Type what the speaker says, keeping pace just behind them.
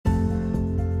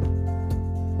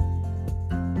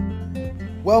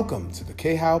Welcome to the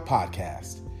K-How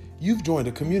Podcast. You've joined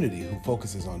a community who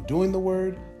focuses on doing the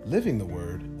Word, living the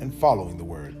Word, and following the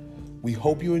Word. We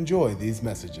hope you enjoy these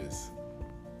messages.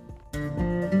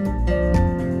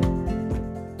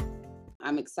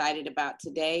 I'm excited about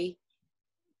today.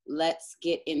 Let's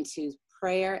get into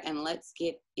prayer and let's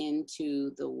get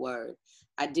into the Word.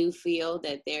 I do feel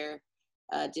that there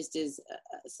just is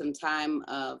some time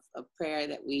of prayer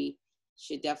that we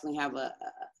should definitely have a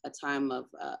time of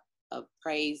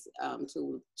praise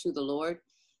to the Lord.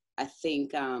 I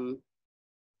think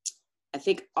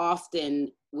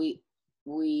often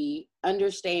we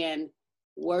understand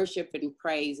worship and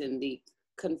praise and the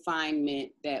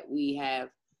confinement that we have,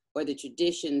 or the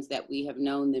traditions that we have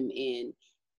known them in,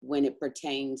 when it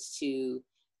pertains to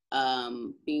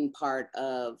being part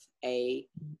of a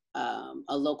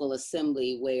local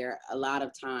assembly, where a lot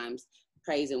of times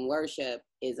praise and worship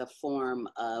is a form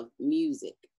of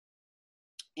music,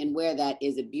 and where that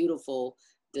is a beautiful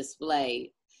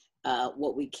display.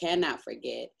 What we cannot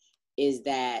forget is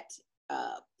that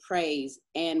praise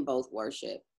and both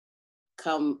worship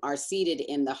are seated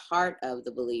in the heart of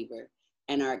the believer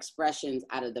and are expressions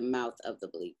out of the mouth of the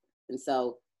believer. And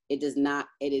so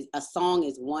a song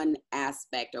is one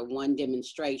aspect or one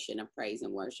demonstration of praise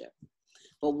and worship.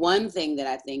 But one thing that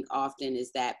I think often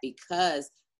is that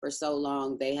because for so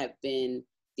long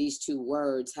these two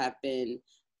words have been,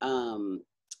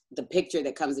 the picture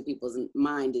that comes to people's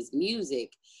mind is music,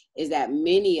 is that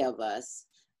many of us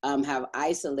have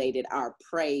isolated our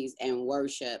praise and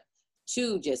worship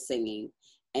to just singing,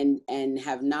 and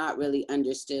have not really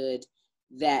understood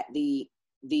that the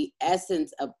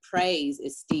essence of praise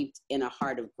is steeped in a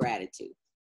heart of gratitude.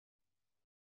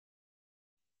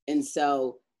 And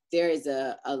so there is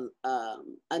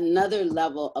another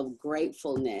level of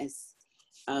gratefulness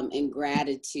and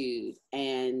gratitude,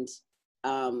 and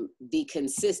the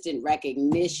consistent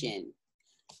recognition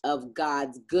of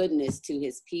God's goodness to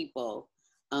his people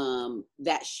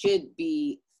that should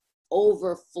be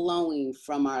overflowing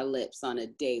from our lips on a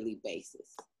daily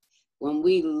basis. When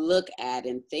we look at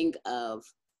and think of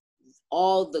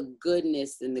all the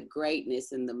goodness and the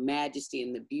greatness and the majesty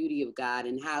and the beauty of God,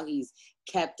 and how he's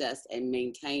kept us and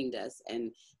maintained us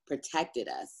and protected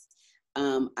us,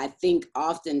 I think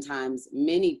oftentimes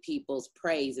many people's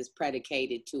praise is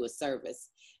predicated to a service,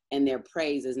 and their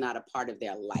praise is not a part of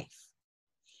their life.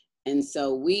 And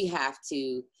so we have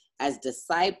to, as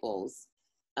disciples,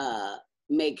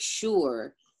 make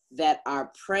sure that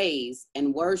our praise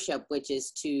and worship, which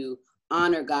is to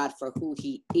honor God for who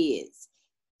he is,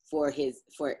 for his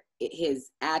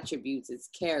attributes, his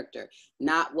character,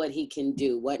 not what he can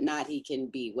do, what not he can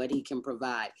be, what he can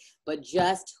provide, but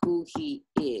just who he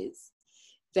is.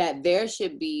 That there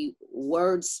should be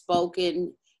words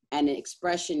spoken and an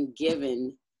expression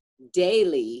given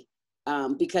daily,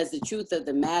 because the truth of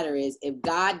the matter is, if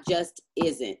God just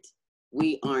isn't,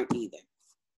 we aren't either.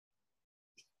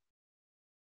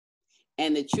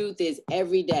 And the truth is,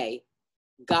 every day,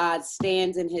 God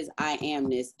stands in his I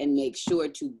amness and makes sure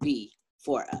to be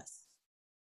for us.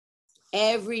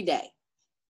 Every day.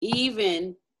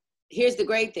 Even, here's the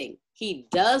great thing, he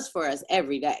does for us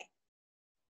every day.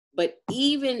 But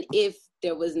even if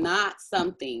there was not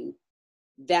something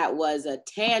that was a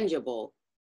tangible,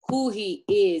 who he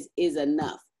is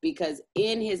enough. Because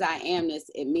in his I amness,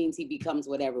 it means he becomes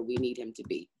whatever we need him to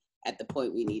be at the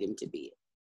point we need him to be.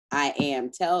 I am.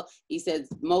 He says,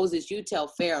 Moses, you tell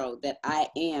Pharaoh that I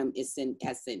am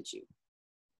has sent you.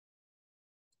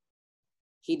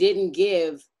 He didn't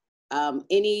give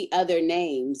any other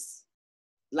names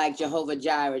like Jehovah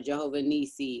Jireh, Jehovah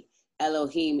Nisi,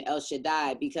 Elohim, El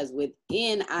Shaddai, because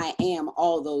within I am,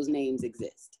 all those names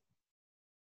exist.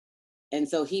 And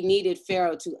so he needed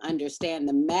Pharaoh to understand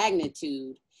the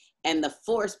magnitude and the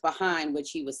force behind which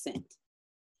he was sent.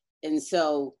 And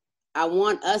so I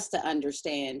want us to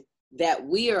understand that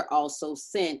we are also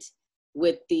sent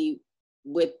with the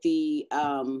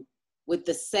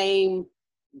same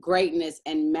greatness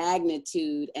and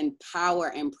magnitude and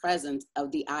power and presence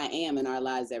of the I am in our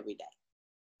lives every day.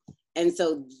 And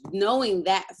so knowing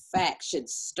that fact should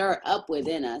stir up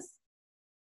within us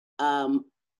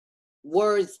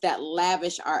words that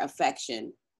lavish our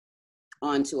affection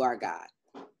onto our God,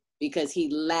 because he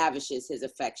lavishes his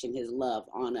affection, his love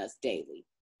on us daily,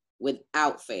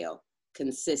 without fail,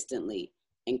 consistently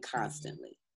and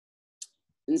constantly.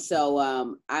 And so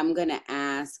I'm going to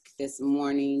ask this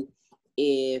morning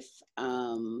if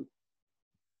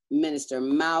Minister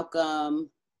Malcolm,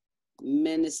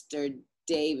 Minister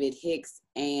David Hicks,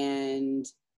 and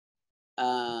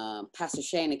Pastor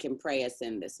Shana can pray us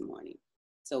in this morning.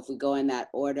 So if we go in that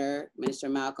order, Minister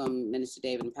Malcolm, Minister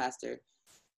David, and Pastor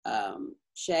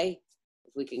Shay,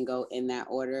 if we can go in that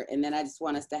order. And then I just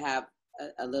want us to have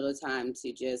a little time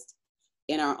to just,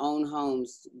 in our own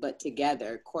homes, but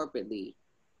together, corporately,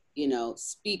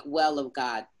 speak well of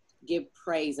God, give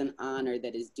praise and honor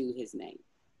that is due his name.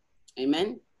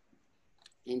 Amen.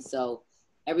 And so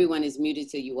everyone is muted,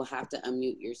 so you will have to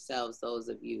unmute yourselves, those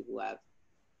of you who have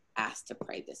asked to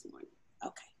pray this morning.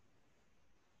 Okay.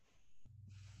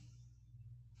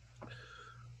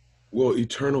 Well,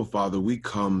 Eternal Father, we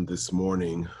come this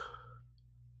morning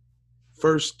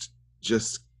first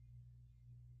just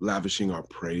lavishing our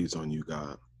praise on you,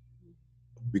 God,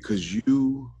 because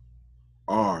you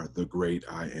are the great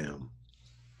I am.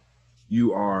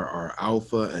 You are our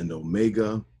Alpha and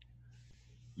Omega.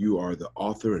 You are the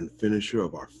author and finisher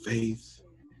of our faith.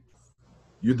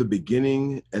 You're the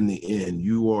beginning and the end.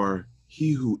 You are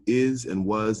he who is and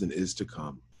was and is to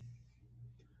come.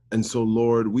 And so,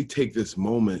 Lord, we take this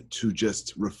moment to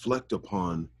just reflect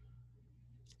upon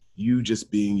you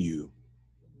just being you.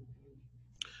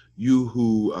 You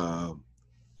who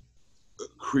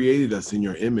created us in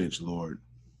your image, Lord,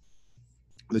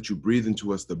 that you breathe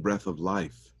into us the breath of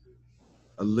life,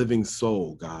 a living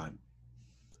soul, God.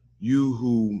 You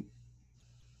who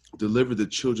delivered the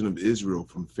children of Israel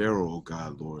from Pharaoh, oh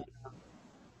God, Lord.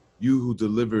 You who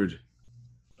delivered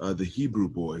the Hebrew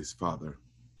boys, Father.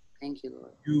 Thank you,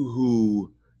 Lord. You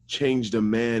who changed a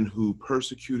man who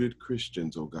persecuted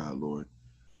Christians, oh God, Lord,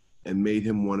 and made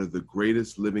him one of the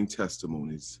greatest living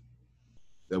testimonies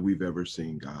that we've ever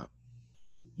seen, God.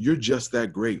 You're just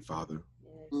that great, Father.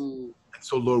 And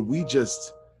so, Lord, we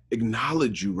just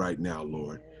acknowledge you right now,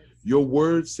 Lord. Your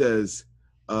word says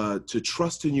to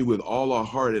trust in you with all our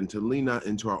heart and to lean not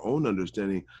into our own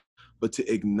understanding, but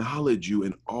to acknowledge you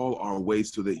in all our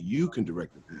ways so that you can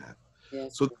direct the path.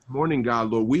 Yes. So this morning, God,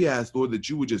 Lord, we ask, Lord, that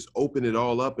you would just open it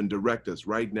all up and direct us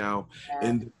right now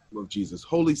in the name of Jesus.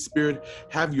 Holy Spirit,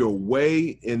 have your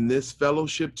way in this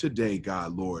fellowship today,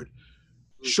 God, Lord.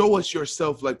 Show us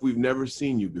yourself like we've never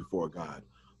seen you before, God.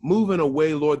 Move in a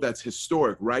way, Lord, that's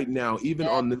historic right now, even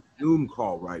on the Zoom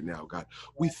call right now, God.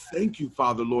 We thank you,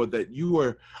 Father, Lord, that you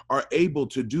are able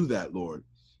to do that, Lord.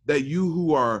 That you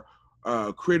who are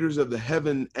creators of the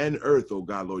heaven and earth, oh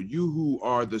God, Lord, you who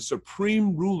are the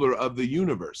supreme ruler of the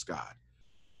universe, God.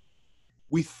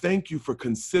 We thank you for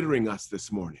considering us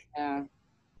this morning. Yeah.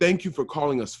 Thank you for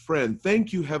calling us friend.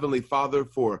 Thank you, Heavenly Father,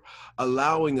 for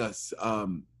allowing us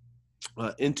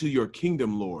into your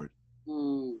kingdom, Lord.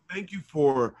 Thank you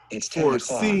for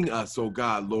seeing us, oh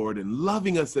God, Lord, and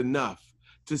loving us enough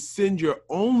to send your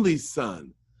only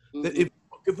son, that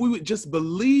if we would just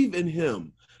believe in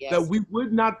him, that we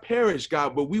would not perish,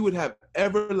 God, but we would have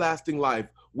everlasting life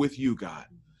with you, God.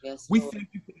 Yes, we thank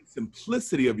you for the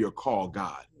simplicity of your call,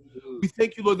 God. We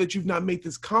thank you, Lord, that you've not made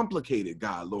this complicated,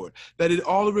 God, Lord, that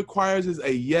all it requires is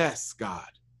a yes, God.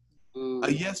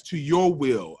 A yes to your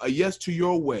will, a yes to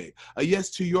your way, a yes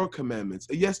to your commandments,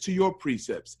 a yes to your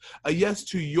precepts, a yes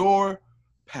to your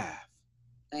path.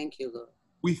 Thank you, Lord.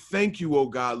 We thank you, oh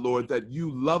God, Lord, that you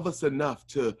love us enough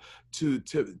to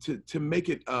make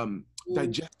it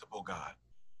digestible, God.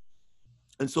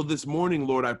 And so this morning,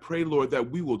 Lord, I pray, Lord, that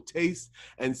we will taste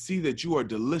and see that you are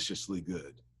deliciously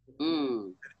good.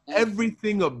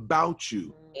 Everything about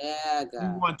you, God.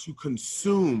 We want to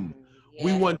consume.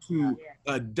 We want to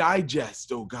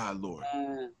digest, oh God, Lord.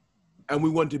 And we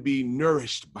want to be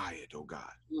nourished by it, oh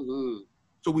God.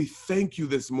 So we thank you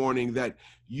this morning that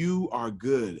you are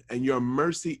good and your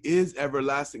mercy is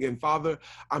everlasting. And Father,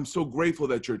 I'm so grateful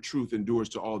that your truth endures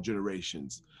to all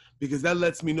generations, because that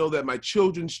lets me know that my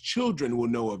children's children will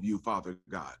know of you, Father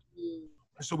God.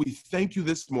 So we thank you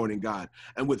this morning, God,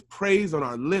 and with praise on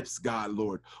our lips, God,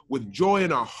 Lord, with joy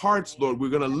in our hearts, Lord,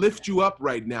 we're going to lift you up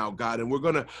right now, God, and we're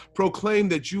going to proclaim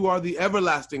that you are the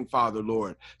everlasting Father,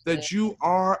 Lord, that you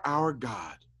are our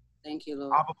God. Thank you,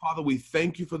 Lord. Abba, Father, we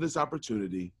thank you for this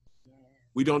opportunity.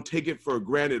 We don't take it for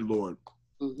granted, Lord,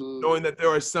 knowing that there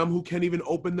are some who can't even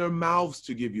open their mouths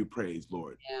to give you praise,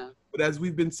 Lord. But as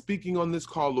we've been speaking on this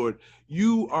call, Lord,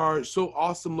 you are so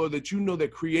awesome, Lord, that you know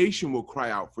that creation will cry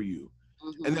out for you.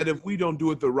 And that if we don't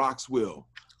do it, the rocks will.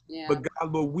 But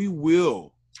God, Lord, we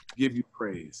will give you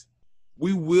praise.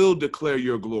 We will declare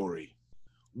your glory.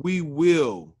 We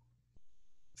will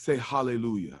say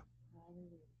hallelujah.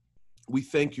 We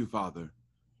thank you, Father.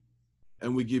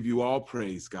 And we give you all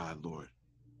praise, God, Lord.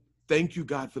 Thank you,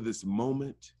 God, for this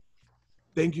moment.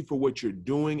 Thank you for what you're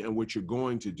doing and what you're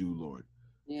going to do, Lord.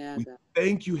 We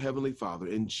thank you, Heavenly Father,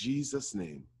 in Jesus'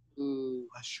 name.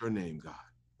 Bless your name,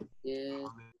 God. Yeah.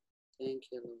 Thank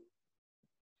you, Lord.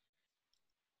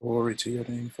 Glory to your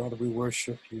name, Father. We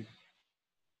worship you.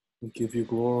 We give you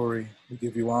glory. We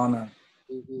give you honor.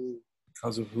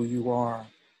 because of who you are.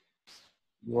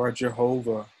 You are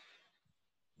Jehovah.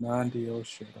 And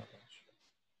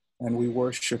we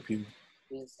worship you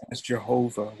Yes. as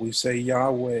Jehovah. We say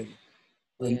Yahweh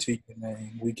Yes. unto your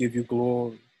name. We give you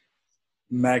glory.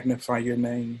 Magnify your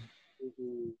name.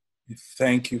 Mm-hmm. We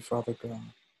thank you, Father God,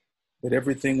 that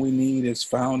everything we need is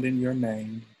found in your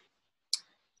name.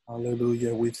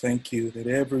 Hallelujah. We thank you that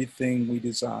everything we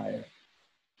desire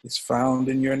is found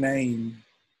in your name.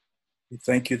 We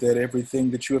thank you that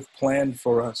everything that you have planned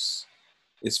for us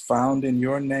is found in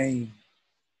your name.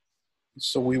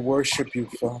 So we worship you,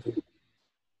 Father.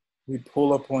 We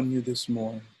pull upon you this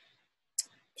morning.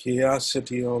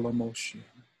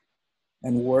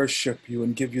 And worship you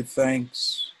and give you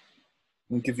thanks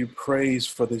and give you praise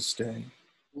for this day.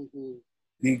 Mm-hmm.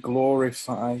 Be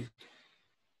glorified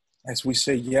as we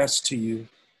say yes to you,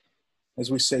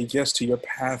 as we say yes to your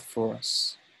path for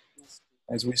us, Yes.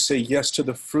 as we say yes to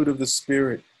the fruit of the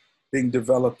Spirit being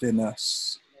developed in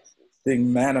us, Yes.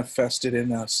 being manifested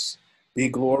in us. Be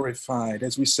glorified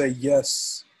as we say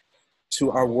yes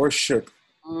to our worship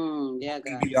Yeah,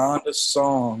 God. beyond a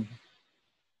song,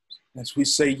 as we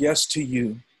say yes to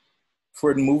you for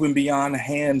it moving beyond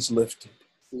hands lifted.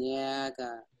 Yeah,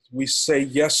 God. We say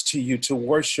yes to you to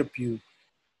worship you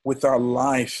with our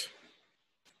life.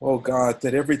 Oh God,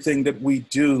 that everything that we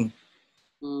do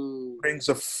brings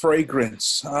a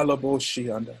fragrance,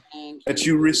 that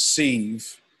you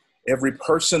receive every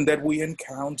person that we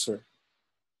encounter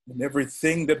and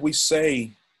everything that we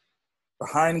say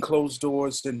behind closed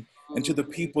doors and to the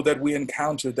people that we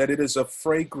encounter, that it is a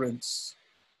fragrance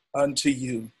unto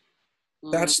you.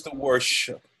 That's the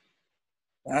worship.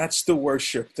 That's the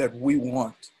worship that we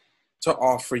want to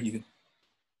offer you.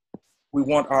 We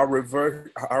want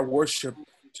our worship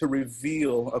to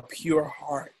reveal a pure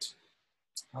heart.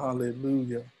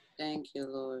 Hallelujah. Thank you,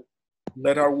 Lord.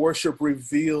 Let our worship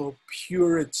reveal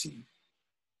purity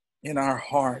in our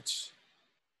hearts.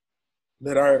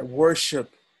 Let our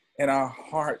worship and our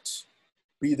hearts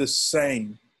be the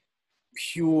same,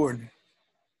 purity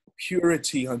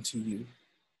unto you,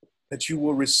 that you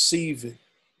will receive it.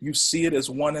 You see it as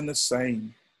one and the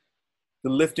same. The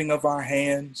lifting of our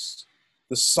hands,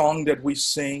 the song that we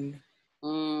sing,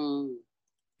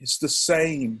 it's the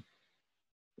same.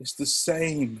 It's the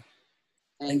same.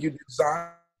 And you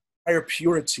desire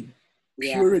purity.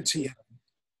 Yeah. Purity.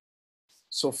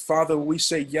 So, Father, we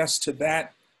say yes to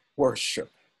that worship,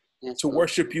 to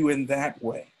worship you in that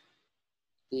way.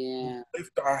 Yeah. We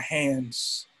lift our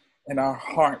hands and our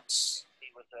hearts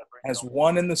as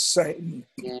one and the same,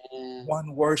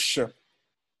 one worship.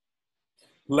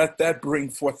 Let that bring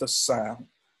forth a sound.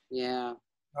 Yeah.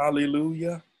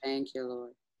 Hallelujah. Thank you,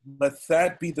 Lord. Let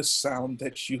that be the sound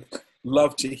that you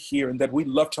love to hear and that we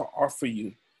love to offer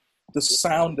you. The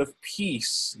sound of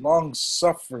peace, long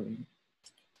suffering.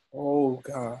 Oh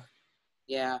God.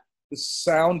 Yeah. The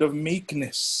sound of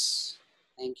meekness.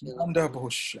 Thank you, Lord.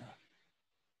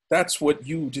 That's what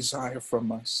you desire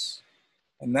from us.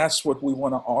 And that's what we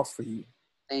want to offer you.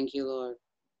 Thank you, Lord.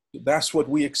 That's what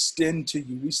we extend to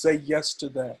you. We say yes to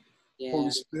that. Yeah.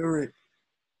 Holy Spirit,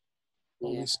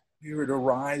 Holy Spirit,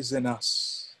 arise in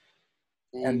us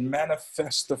and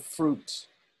manifest the fruit.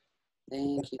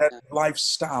 Thank you, that God.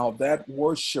 lifestyle, that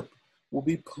worship will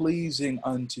be pleasing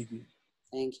unto you.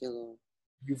 Thank you, Lord.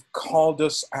 You've called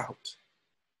us out.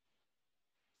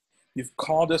 You've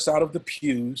called us out of the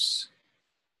pews.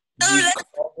 You've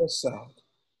called us out.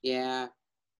 Yeah.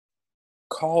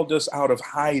 Called us out of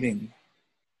hiding.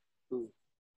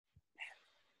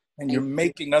 And you're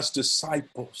making us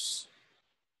disciples.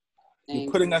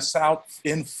 You're putting us out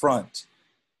in front.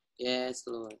 Yes,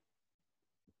 Lord.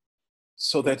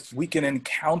 So that we can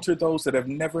encounter those that have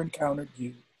never encountered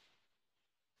you.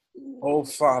 Oh,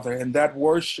 Father, and that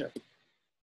worship,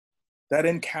 that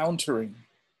encountering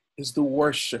is the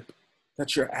worship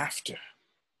that you're after.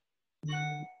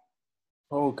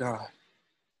 Oh, God.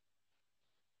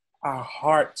 Our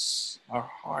hearts,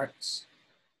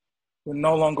 we're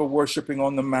no longer worshiping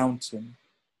on the mountain,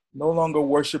 no longer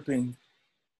worshiping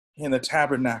in the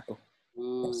tabernacle.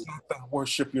 It's not the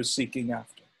worship you're seeking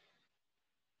after,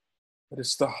 but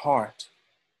it's the heart.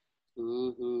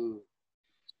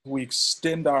 We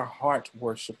extend our heart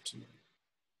worship to you.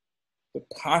 The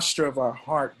posture of our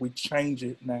heart, we change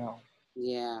it now.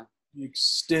 Yeah. We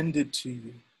extend it to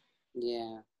you.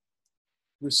 Yeah.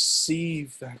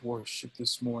 Receive that worship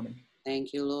this morning.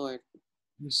 Thank you, Lord.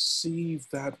 Receive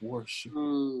that worship.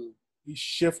 We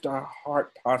shift our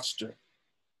heart posture.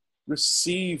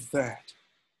 Receive that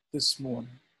this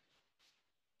morning.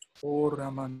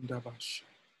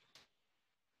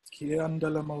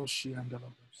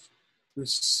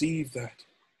 Receive that.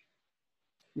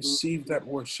 Receive that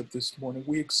worship this morning.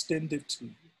 We extend it to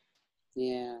you.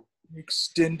 Yeah. We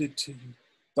extend it to you.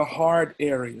 The hard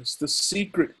areas, the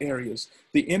secret areas,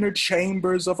 the inner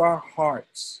chambers of our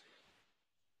hearts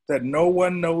that no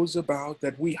one knows about,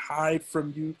 that we hide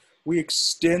from you. We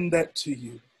extend that to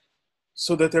you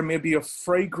so that there may be a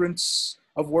fragrance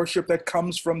of worship that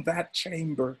comes from that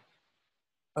chamber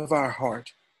of our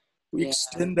heart. We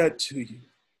extend that to you,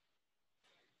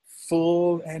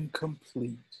 full and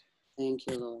complete. Thank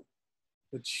you, Lord.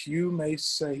 That you may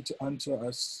say unto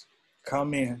us,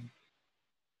 come in,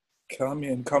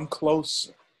 come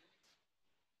closer.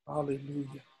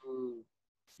 Hallelujah.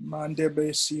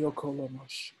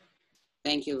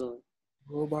 Thank you, Lord.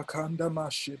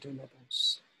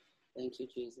 Thank you,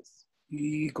 Jesus.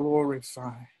 Be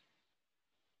glorified.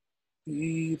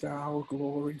 Be thou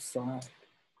glorified.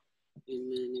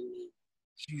 Amen, amen.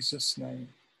 Jesus' name.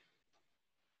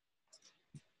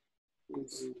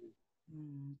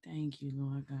 Thank you,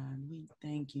 Lord God. We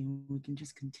thank you. We can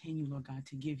just continue, Lord God,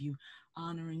 to give you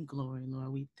honor and glory,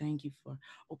 Lord. We thank you for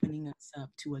opening us up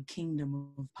to a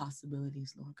kingdom of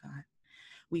possibilities, Lord God.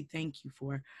 We thank you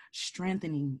for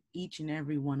strengthening each and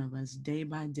every one of us day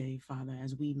by day, Father,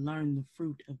 as we learn the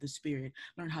fruit of the Spirit,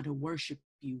 learn how to worship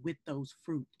you with those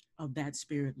fruit of that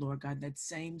Spirit, Lord God, that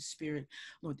same Spirit,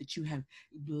 Lord, that you have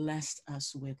blessed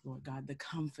us with, Lord God, the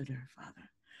Comforter, Father.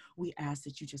 We ask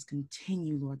that you just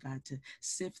continue, Lord God, to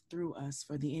sift through us,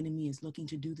 for the enemy is looking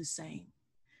to do the same.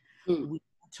 We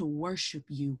want to worship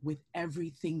you with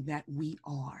everything that we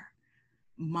are,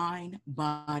 mind,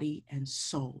 body, and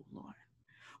soul, Lord.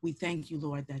 We thank you,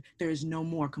 Lord, that there is no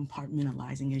more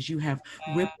compartmentalizing as you have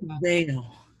ripped the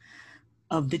veil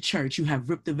of the church. You have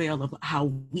ripped the veil of how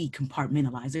we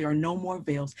compartmentalize. There are no more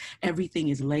veils. Everything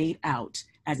is laid out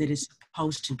as it is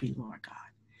supposed to be, Lord God.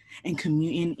 And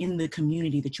in the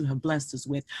community that you have blessed us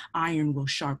with, iron will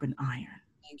sharpen iron.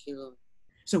 Thank you, Lord.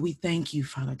 So we thank you,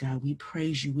 Father God. We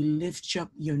praise you. We lift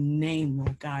up your name,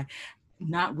 Lord God,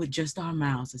 not with just our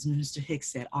mouths, as Minister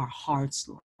Hicks said, our hearts,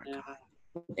 Lord God.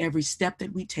 Every step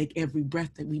that we take, every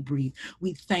breath that we breathe,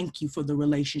 we thank you for the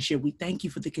relationship. We thank you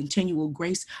for the continual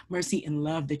grace, mercy, and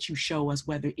love that you show us,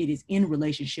 whether it is in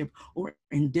relationship or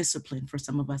in discipline for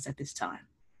some of us at this time.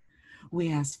 We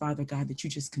ask, Father God, that you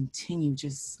just continue,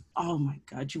 oh my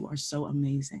God, you are so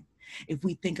amazing. If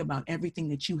we think about everything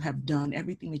that you have done,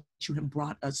 everything that you have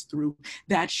brought us through,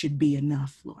 that should be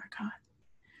enough, Lord God.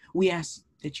 We ask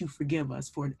that you forgive us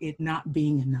for it not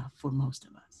being enough for most of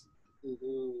us.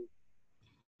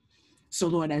 So,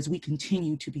 Lord, as we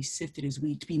continue to be sifted, as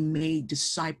we to be made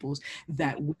disciples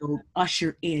that will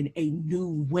usher in a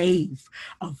new wave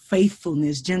of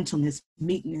faithfulness, gentleness,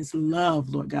 meekness, love,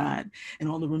 Lord God, and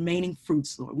all the remaining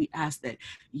fruits, Lord, we ask that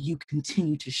you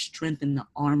continue to strengthen the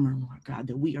armor, Lord God,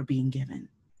 that we are being given.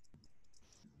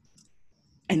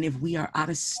 And if we are out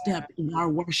of step in our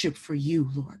worship for you,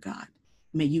 Lord God,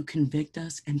 may you convict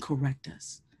us and correct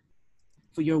us.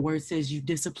 For your word says you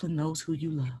discipline those who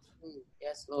you love.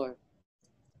 Yes, Lord.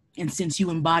 And since you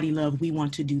embody love, we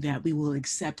want to do that. We will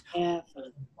accept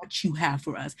what you have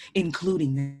for us,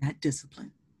 including that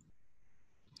discipline.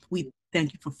 We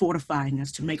thank you for fortifying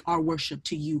us to make our worship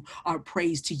to you, our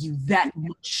praise to you, that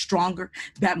much stronger,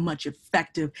 that much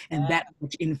effective, and that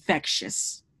much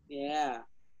infectious. Yeah.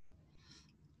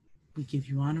 We give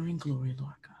you honor and glory,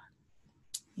 Lord God.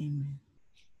 Amen.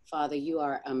 Father, you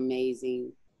are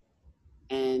amazing,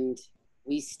 and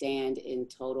we stand in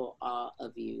total awe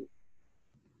of you.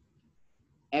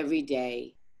 Every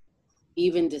day,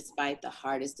 even despite the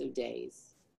hardest of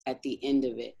days, at the end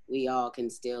of it, we all can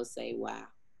still say, wow.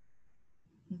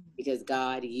 Because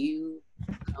God, you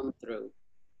come through.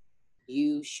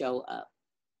 You show up.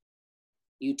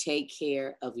 You take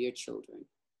care of your children.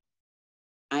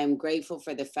 I am grateful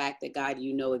for the fact that, God,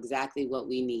 you know exactly what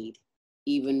we need,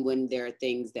 even when there are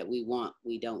things that we want,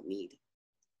 we don't need.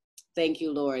 Thank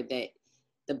you, Lord, that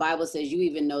the Bible says you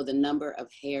even know the number of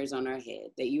hairs on our head,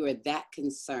 that you are that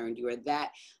concerned, you are that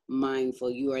mindful,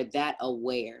 you are that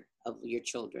aware of your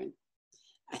children.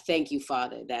 I thank you,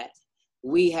 Father, that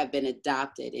we have been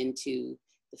adopted into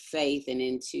the faith and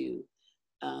into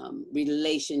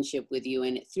relationship with you.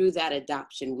 And through that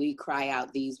adoption, we cry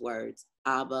out these words,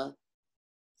 Abba,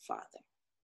 Father.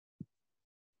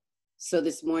 So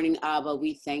this morning, Abba,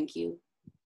 we thank you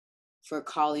for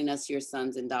calling us your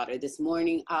sons and daughters. This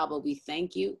morning, Abba, we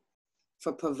thank you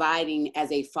for providing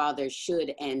as a father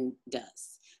should and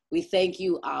does. We thank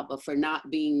you, Abba, for not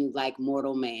being like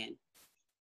mortal man,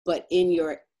 but in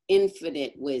your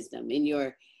infinite wisdom, in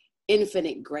your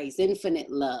infinite grace,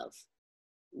 infinite love,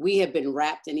 we have been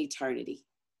wrapped in eternity.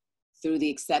 through the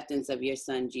acceptance of your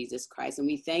Son, Jesus Christ. And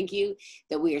we thank you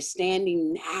that we are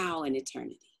standing now in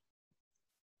eternity.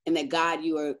 And that God,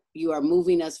 you are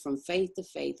moving us from faith to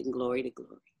faith and glory to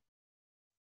glory.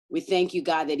 We thank you,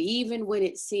 God, that even when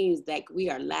it seems like we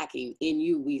are lacking, in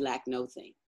you we lack no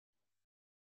thing.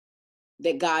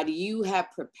 That God, you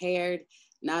have prepared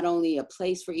not only a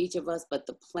place for each of us, but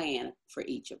the plan for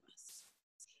each of us.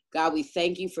 God, we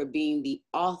thank you for being the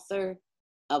author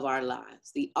of our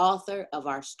lives, the author of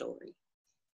our story.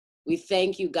 We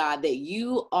thank you, God, that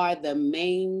you are the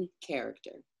main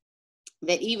character,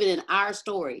 that even in our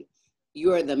story,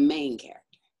 you're the main character.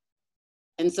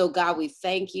 And so, God, we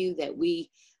thank you that we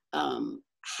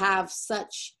have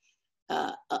such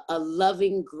a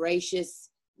loving, gracious,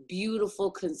 beautiful,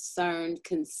 concerned,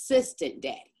 consistent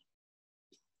daddy.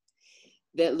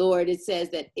 That, Lord, it says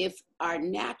that if our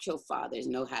natural fathers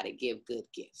know how to give good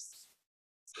gifts,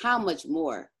 how much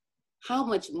more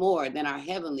than our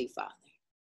Heavenly Father,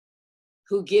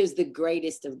 who gives the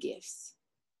greatest of gifts.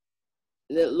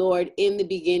 That, Lord, in the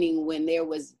beginning, when there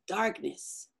was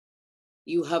darkness,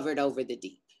 you hovered over the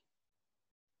deep.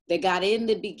 That, God, in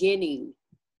the beginning,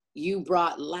 you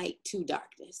brought light to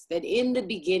darkness. That in the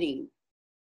beginning,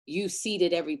 you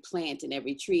seeded every plant and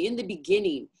every tree. In the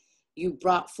beginning, you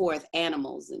brought forth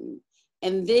animals.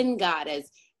 And then, God,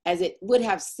 as it would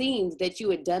have seemed that you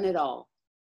had done it all,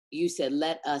 you said,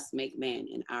 let us make man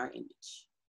in our image.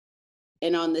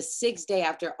 And on the sixth day,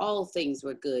 after all things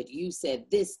were good, you said,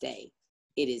 this day,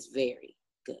 it is very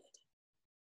good.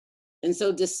 And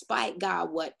so despite,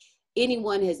 God, what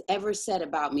anyone has ever said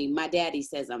about me, my daddy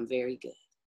says I'm very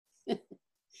good.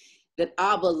 That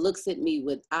Abba looks at me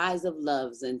with eyes of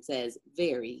love and says,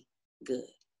 very good.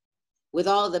 With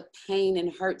all the pain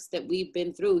and hurts that we've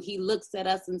been through, he looks at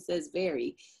us and says,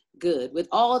 very good. With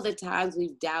all the times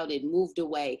we've doubted, moved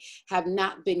away, have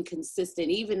not been consistent,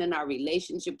 even in our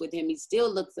relationship with him, he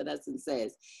still looks at us and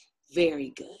says,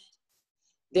 very good.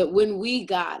 That when we,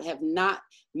 God, have not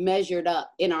measured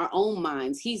up in our own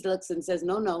minds, he looks and says,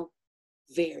 no,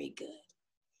 very good.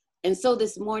 And so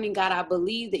this morning, God, I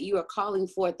believe that you are calling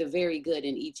forth the very good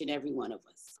in each and every one of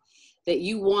us. That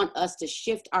you want us to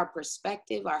shift our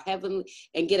perspective, our heavenly,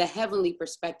 and get a heavenly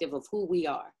perspective of who we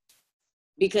are.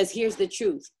 Because here's the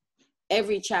truth.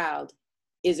 Every child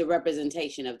is a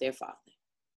representation of their father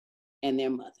and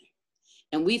their mother.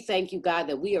 And we thank you, God,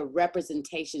 that we are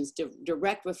representations,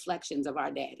 direct reflections of our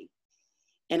daddy.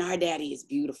 And our daddy is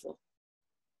beautiful.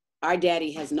 Our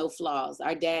daddy has no flaws.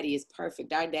 Our daddy is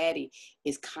perfect. Our daddy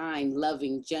is kind,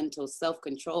 loving, gentle,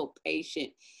 self-controlled, patient.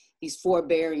 He's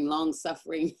forbearing,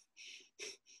 long-suffering.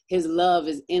 His love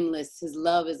is endless. His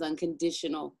love is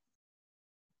unconditional.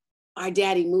 Our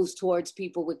daddy moves towards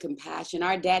people with compassion.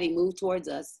 Our daddy moved towards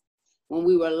us when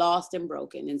we were lost and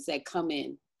broken and said, come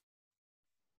in.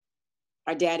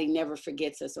 Our daddy never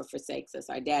forgets us or forsakes us.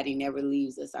 Our daddy never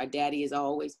leaves us. Our daddy is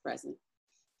always present.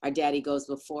 Our daddy goes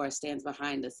before us, stands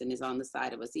behind us, and is on the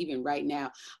side of us. Even right now,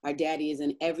 our daddy is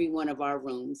in every one of our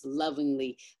rooms,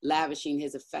 lovingly lavishing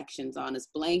his affections on us,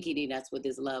 blanketing us with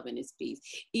his love and his peace.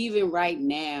 Even right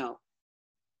now,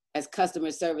 as customer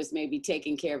service may be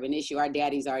taking care of an issue, our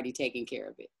daddy's already taking care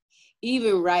of it.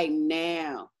 Even right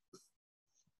now,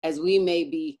 as we may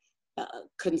be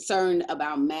concerned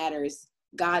about matters,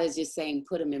 God is just saying,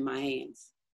 put them in my hands.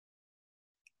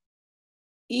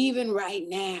 Even right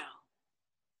now,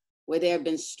 where there have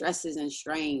been stresses and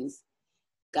strains,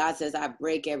 God says, I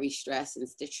break every stress and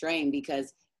strain,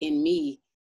 because in me,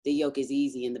 the yoke is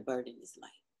easy and the burden is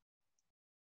light.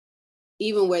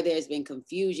 Even where there's been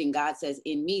confusion, God says,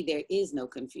 in me, there is no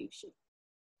confusion.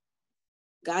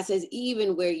 God says,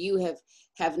 even where you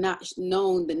have not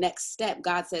known the next step,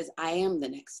 God says, I am the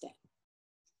next step.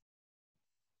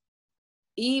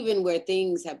 Even where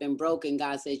things have been broken,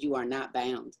 God says, you are not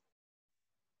bound.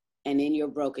 And in your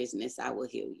brokenness, I will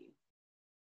heal you.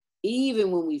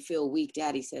 Even when we feel weak,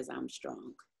 Daddy says, I'm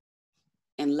strong.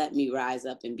 And let me rise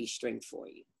up and be strength for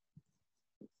you.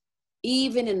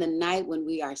 Even in the night when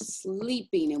we are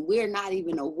sleeping and we're not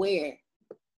even aware,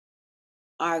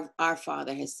 our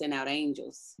Father has sent out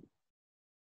angels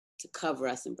to cover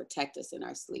us and protect us in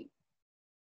our sleep.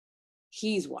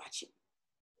 He's watching.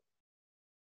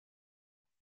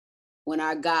 When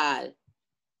our God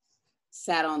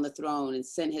sat on the throne and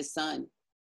sent his son,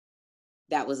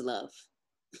 that was love.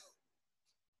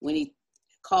 When he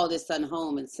called his son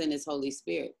home and sent his Holy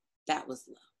Spirit, that was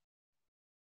love.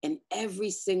 And every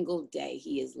single day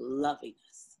he is loving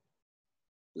us,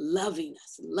 loving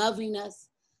us, loving us,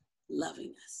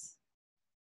 loving us,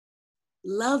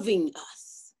 loving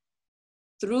us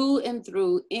through and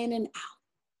through, in and out.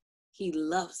 He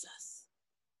loves us.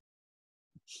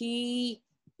 He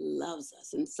loves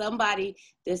us. And somebody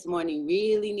this morning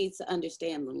really needs to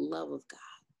understand the love of God.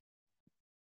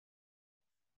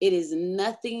 It is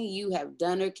nothing you have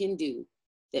done or can do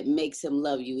that makes him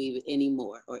love you even any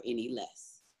more or any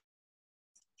less.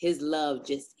 His love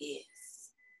just is.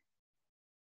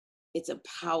 It's a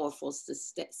powerful,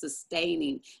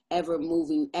 sustaining,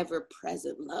 ever-moving,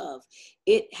 ever-present love.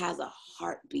 It has a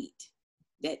heartbeat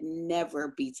that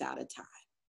never beats out of time.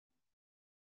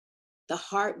 The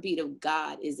heartbeat of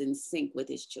God is in sync with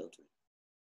his children.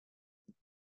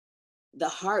 The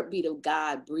heartbeat of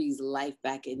God breathes life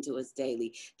back into us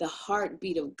daily. The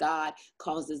heartbeat of God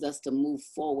causes us to move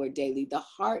forward daily. The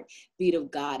heartbeat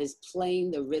of God is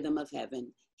playing the rhythm of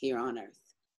heaven here on earth.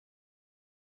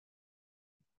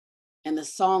 And the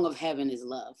song of heaven is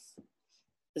love.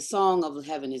 The song of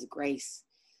heaven is grace.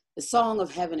 The song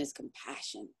of heaven is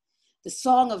compassion. The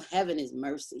song of heaven is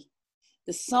mercy.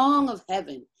 The song of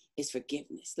heaven is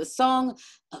forgiveness. The song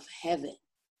of heaven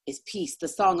is peace. The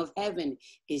song of heaven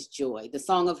is joy. The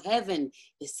song of heaven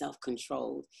is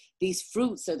self-controlled. These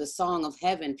fruits are the song of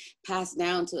heaven passed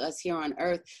down to us here on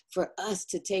earth for us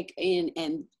to take in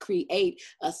and create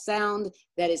a sound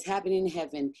that is happening in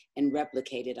heaven and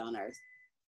replicate it on earth.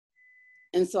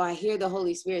 And so I hear the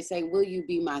Holy Spirit say, will you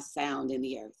be my sound in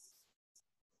the earth?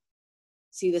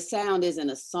 See, the sound isn't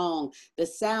a song. The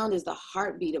sound is the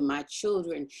heartbeat of my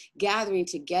children gathering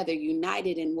together,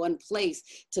 united in one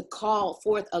place to call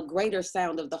forth a greater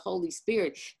sound of the Holy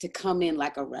Spirit to come in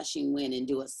like a rushing wind and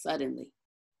do it suddenly.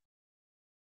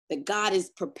 That God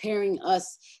is preparing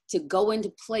us to go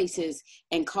into places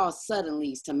and cause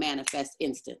suddenlies to manifest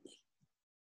instantly.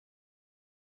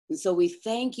 And so we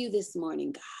thank you this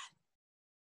morning, God,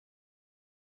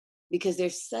 because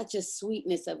there's such a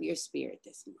sweetness of your spirit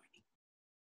this morning.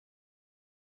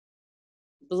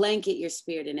 Blanket your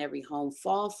spirit in every home.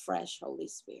 Fall fresh, Holy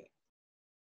Spirit.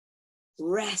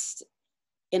 Rest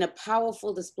in a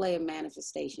powerful display of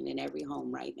manifestation in every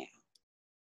home right now.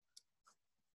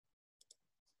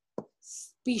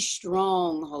 Be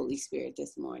strong, Holy Spirit,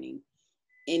 this morning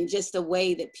in just a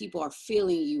way that people are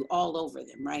feeling you all over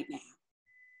them right now.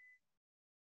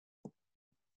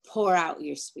 Pour out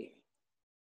your spirit,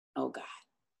 oh God,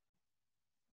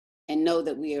 and know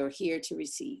that we are here to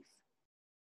receive.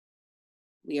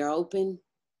 We are open.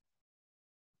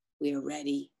 We are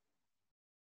ready.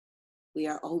 We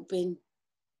are open.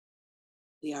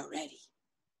 We are ready.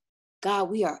 God,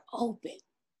 we are open.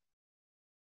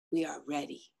 We are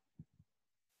ready.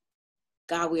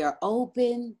 God, we are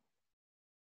open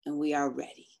and we are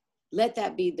ready. Let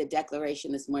that be the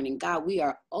declaration this morning. God, we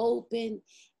are open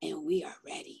and we are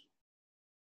ready.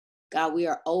 God, we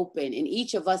are open, and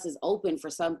each of us is open for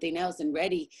something else and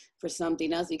ready for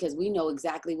something else because we know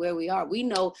exactly where we are. We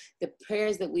know the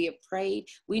prayers that we have prayed.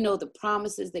 We know the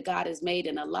promises that God has made,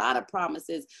 and a lot of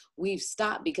promises we've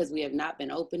stopped because we have not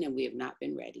been open and we have not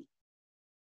been ready.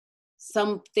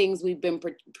 Some things we've been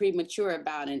premature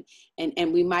about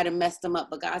and we might have messed them up,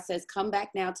 but God says, come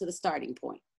back now to the starting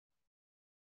point.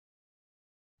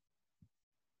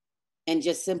 And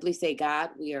just simply say,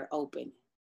 God, we are open.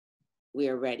 We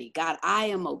are ready. God, I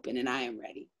am open and I am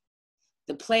ready.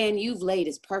 The plan you've laid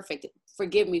is perfect.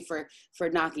 Forgive me for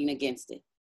knocking against it.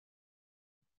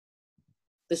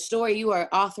 The story you are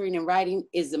authoring and writing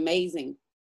is amazing.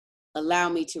 Allow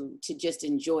me to just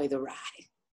enjoy the ride.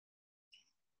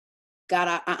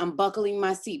 God, I'm buckling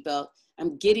my seatbelt.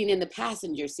 I'm getting in the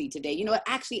passenger seat today. You know what?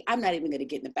 Actually, I'm not even going to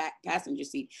get in the back passenger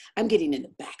seat. I'm getting in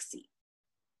the back seat.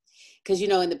 Because, you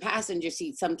know, in the passenger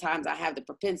seat, sometimes I have the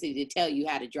propensity to tell you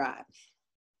how to drive.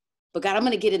 But God, I'm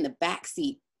going to get in the back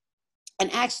seat.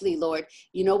 And actually, Lord,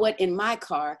 you know what? In my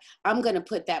car, I'm going to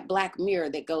put that black mirror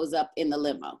that goes up in the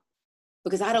limo.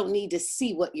 Because I don't need to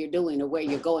see what you're doing or where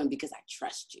you're going because I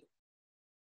trust you.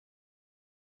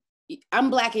 I'm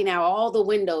blacking out all the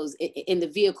windows in the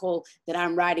vehicle that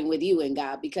I'm riding with you in,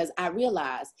 God, because I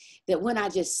realize that when I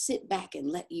just sit back and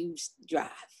let you drive,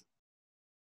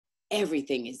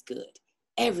 everything is good.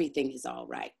 Everything is all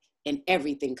right. And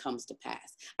everything comes to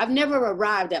pass. I've never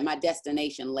arrived at my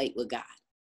destination late with God.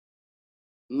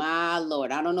 My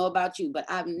Lord, I don't know about you, but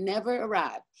I've never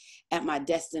arrived at my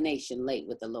destination late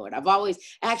with the Lord. I've always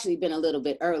actually been a little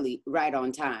bit early, right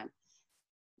on time.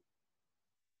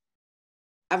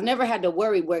 I've never had to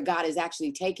worry where God is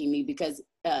actually taking me because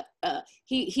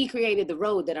he created the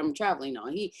road that I'm traveling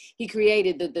on. He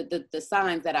created the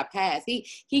signs that I pass.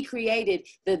 He created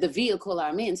the vehicle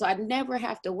I'm in. So I never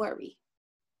have to worry.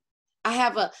 I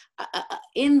have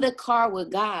in the car with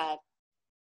God,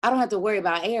 I don't have to worry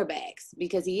about airbags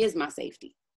because he is my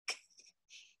safety.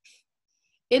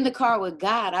 In the car with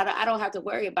God, I don't have to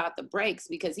worry about the brakes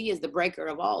because he is the breaker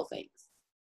of all things.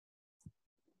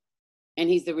 and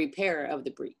he's the repairer of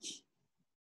the breach.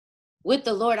 With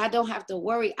the Lord, I don't have to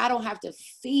worry. I don't have to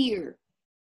fear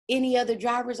any other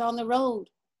drivers on the road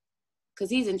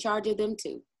because he's in charge of them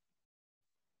too.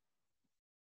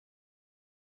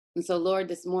 And so, Lord,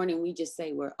 this morning we just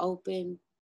say we're open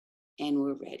and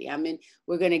we're ready. I mean,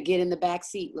 we're going to get in the back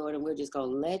seat, Lord, and we're just going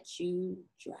to let you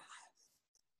drive.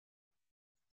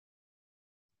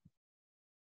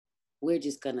 We're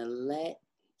just going to let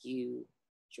you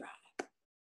drive.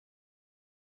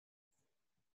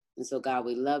 And so, God,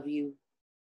 we love you.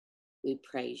 We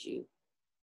praise you.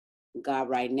 God,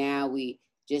 right now, we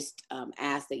just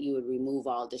ask that you would remove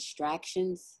all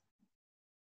distractions.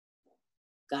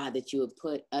 God, that you would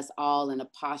put us all in a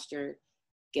posture,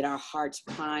 get our hearts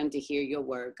primed to hear your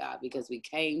word, God, because we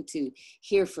came to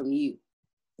hear from you.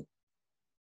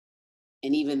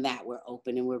 And even that we're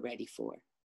open and we're ready for.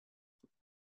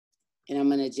 And I'm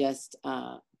going to just,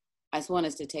 I just want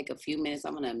us to take a few minutes.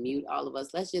 I'm going to mute all of us.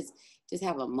 Let's just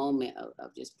have a moment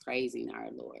of just praising our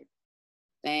Lord.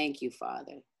 Thank you,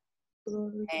 Father.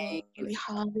 Glory, Thank glory, you.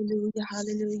 hallelujah,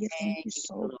 hallelujah. Thank you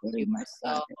so very much,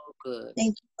 Father. Good.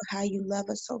 Thank you for how you love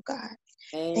us, oh God.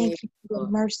 Thank Thank you for your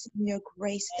mercy and your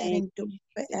grace that endures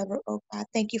forever, oh God.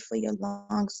 Thank you for your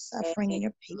long suffering and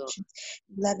your patience,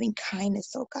 loving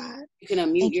kindness, oh God. You can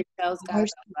unmute Thank yourselves, you God.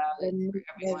 for every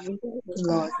day, oh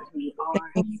Lord, God. we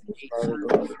are Thank you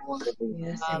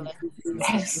yes, Hallelujah.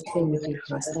 yes, thank you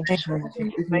for us. Thank you for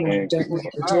Thank you making for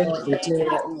we do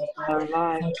that. our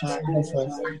lives, God.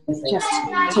 Just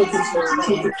Thank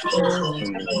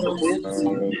you for the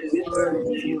wisdom to serve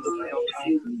you, oh God.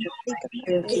 Just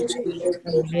thank you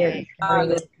from here.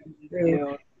 for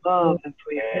your love and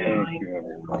for your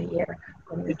kindness,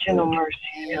 the gentle mercy,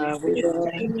 God. We just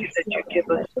thank you that you give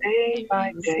us day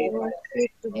by day by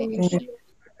day.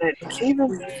 That even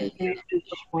when we've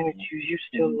disappointed you, you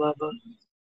still love us.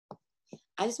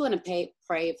 I just want to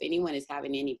pray if anyone is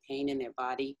having any pain in their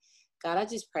body. God, I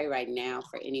just pray right now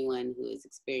for anyone who is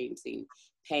experiencing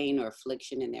pain or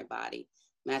affliction in their body.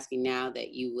 I'm asking now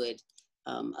that you would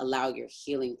allow your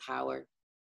healing power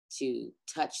to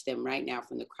touch them right now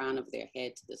from the crown of their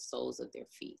head to the soles of their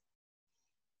feet.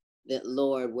 That,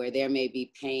 Lord, where there may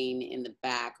be pain in the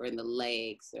back or in the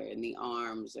legs or in the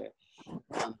arms or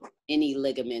any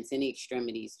ligaments, any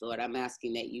extremities, Lord, I'm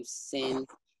asking that you send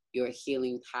your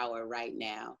healing power right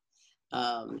now.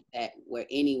 That where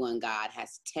anyone, God,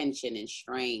 has tension and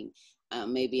strain,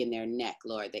 maybe in their neck,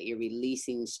 Lord, that you're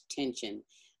releasing tension,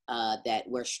 that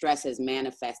where stress has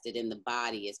manifested in the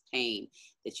body is pain,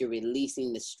 that you're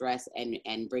releasing the stress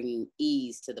and bringing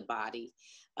ease to the body.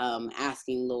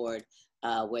 Asking, Lord,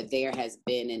 where there has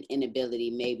been an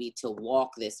inability maybe to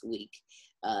walk this week,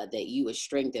 that you would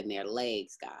strengthen their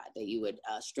legs, God, that you would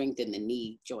strengthen the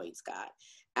knee joints, God.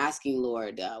 Asking,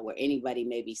 Lord, where anybody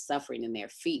may be suffering in their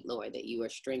feet, Lord, that you are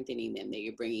strengthening them, that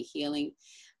you're bringing healing.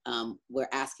 We're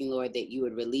asking, Lord, that you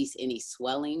would release any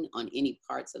swelling on any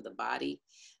parts of the body,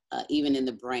 even in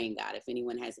the brain, God, if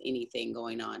anyone has anything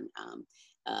going on.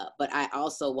 But I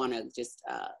also want to just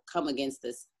come against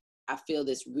this. I feel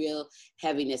this real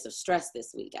heaviness of stress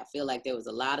this week. I feel like there was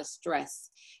a lot of stress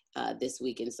this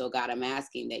week. And so, God, I'm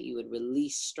asking that you would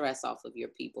release stress off of your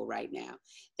people right now,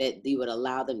 that you would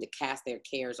allow them to cast their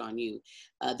cares on you.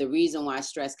 The reason why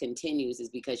stress continues is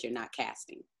because you're not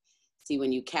casting. See,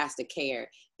 when you cast a care,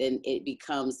 then it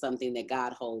becomes something that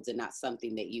God holds and not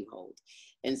something that you hold.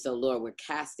 And so, Lord, we're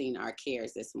casting our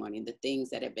cares this morning, the things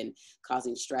that have been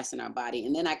causing stress in our body.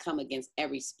 And then I come against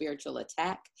every spiritual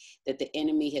attack that the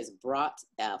enemy has brought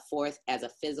forth as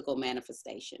a physical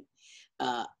manifestation.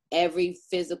 Every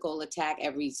physical attack,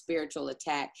 every spiritual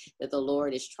attack that the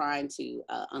Lord is trying to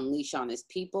unleash on his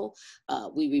people,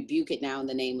 we rebuke it now in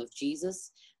the name of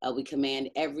Jesus. We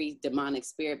command every demonic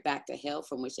spirit back to hell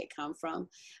from which they come from.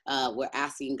 We're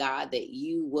asking, God, that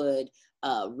you would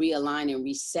realign and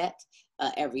reset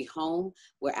every home.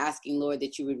 We're asking, Lord,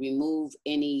 that you would remove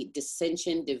any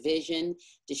dissension, division,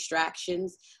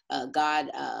 distractions. God,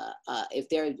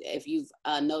 if you've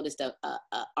noticed a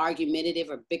argumentative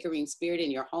or bickering spirit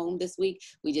in your home this week,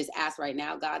 we just ask right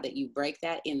now, God, that you break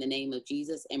that in the name of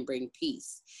Jesus and bring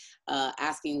peace.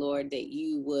 Asking, Lord, that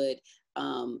you would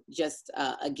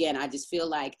again, I just feel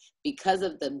like because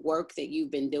of the work that you've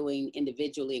been doing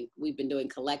individually and we've been doing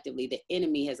collectively, the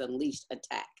enemy has unleashed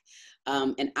attack.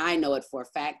 And I know it for a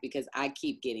fact because I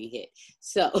keep getting hit.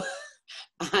 So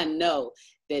I know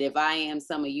that if I am,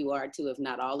 some of you are too, if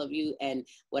not all of you. And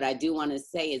what I do want to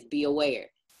say is be aware,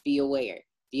 be aware.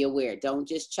 Be aware. Don't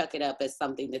just chuck it up as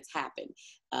something that's happened.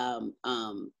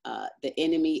 The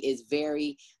enemy is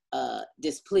very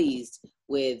displeased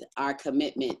with our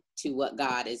commitment to what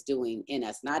God is doing in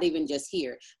us, not even just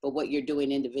here, but what you're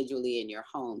doing individually in your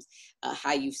homes,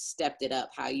 how you've stepped it up,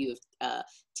 how you've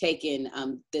taken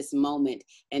this moment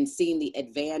and seen the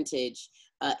advantage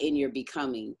in your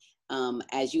becoming,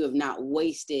 as you have not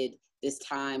wasted this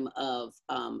time of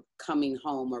coming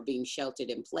home or being sheltered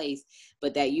in place,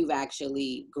 but that you've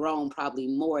actually grown probably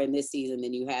more in this season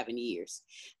than you have in years.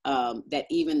 That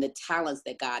even the talents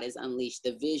that God has unleashed,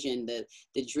 the vision,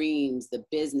 the dreams, the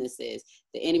businesses,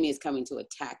 the enemy is coming to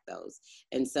attack those.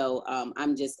 And so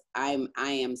I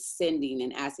am sending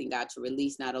and asking God to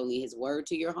release not only his word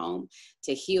to your home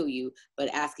to heal you,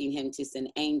 but asking him to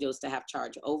send angels to have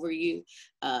charge over you,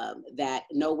 that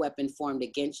no weapon formed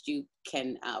against you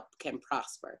can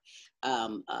prosper,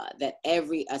 that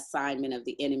every assignment of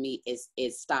the enemy is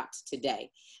stopped today,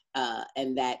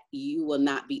 and that you will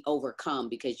not be overcome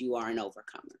because you are an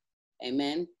overcomer.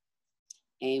 Amen.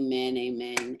 Amen,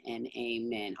 amen, and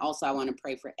amen. Also, I want to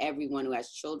pray for everyone who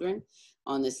has children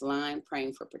on this line,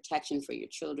 praying for protection for your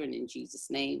children in Jesus'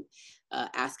 name,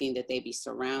 asking that they be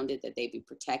surrounded, that they be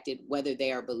protected, whether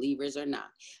they are believers or not.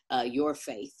 Your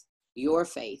faith, your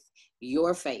faith,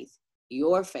 your faith,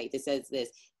 your faith. It says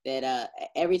this, that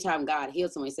every time God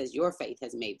heals someone, he says, your faith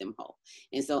has made them whole.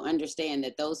 And so understand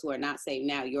that those who are not saved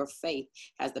now, your faith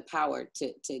has the power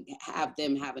to have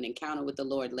them have an encounter with the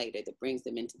Lord later that brings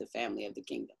them into the family of the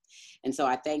kingdom. And so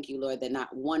I thank you, Lord, that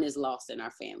not one is lost in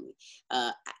our family.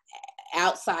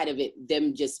 Outside of it,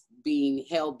 them just being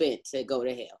hell-bent to go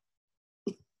to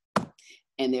hell.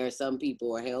 And there are some people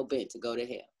who are hell-bent to go to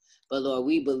hell. But Lord,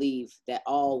 we believe that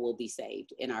all will be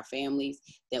saved in our families,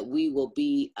 that we will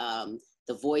be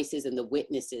the voices and the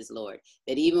witnesses, Lord,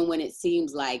 that even when it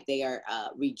seems like they are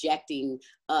rejecting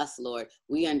us, Lord,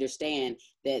 we understand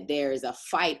that there is a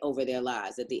fight over their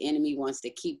lives, that the enemy wants to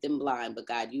keep them blind. But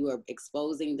God, you are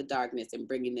exposing the darkness and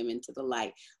bringing them into the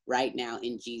light right now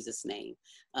in Jesus' name.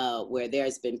 Where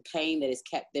there's been pain that has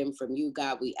kept them from you,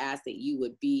 God, we ask that you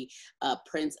would be a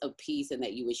Prince of Peace and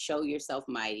that you would show yourself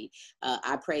mighty.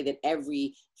 I pray that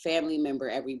every family member,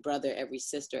 every brother, every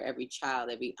sister, every child,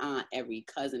 every aunt, every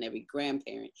cousin, every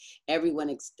grandparent,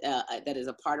 everyone that is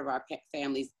a part of our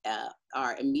families,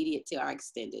 are immediate to our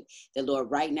extended, that Lord,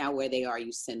 right now where they are,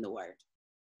 you send the word.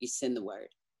 You send the word.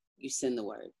 You send the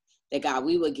word. That God,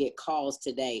 we would get calls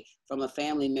today from a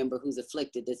family member who's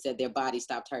afflicted that said their body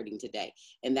stopped hurting today,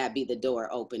 and that be the door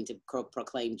open to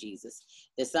proclaim Jesus.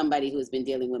 That somebody who has been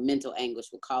dealing with mental anguish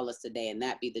will call us today, and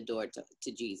that be the door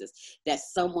to Jesus. That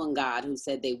someone, God, who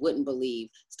said they wouldn't believe,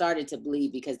 started to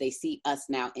believe because they see us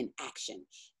now in action.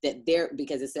 That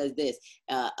because it says this,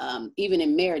 even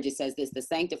in marriage, it says this, the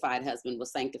sanctified husband will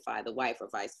sanctify the wife or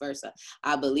vice versa.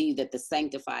 I believe that the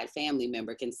sanctified family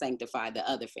member can sanctify the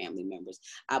other family members.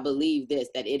 I believe this,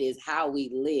 that it is how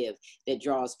we live that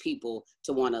draws people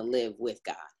to want to live with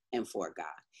God and for God.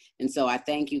 And so I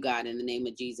thank you, God, in the name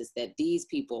of Jesus, that these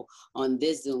people on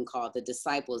this Zoom call, the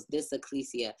disciples, this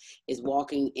ecclesia is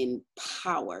walking in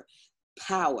power,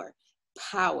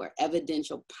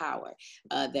 evidential power,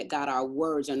 that God, our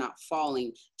words are not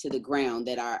falling to the ground,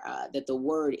 that the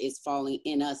word is falling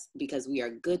in us because we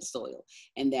are good soil,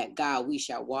 and that God, we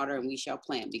shall water and we shall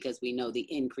plant because we know the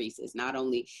increase is not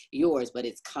only yours, but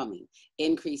it's coming.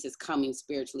 Increase is coming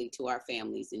spiritually to our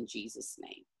families in Jesus'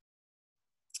 name.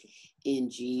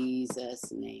 In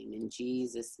Jesus' name, in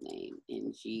Jesus' name,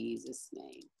 in Jesus'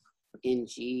 name, in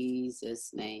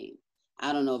Jesus' name.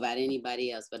 I don't know about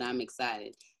anybody else, but I'm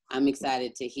excited. I'm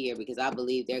excited to hear, because I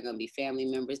believe there are going to be family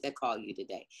members that call you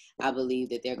today. I believe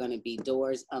that there are going to be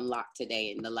doors unlocked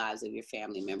today in the lives of your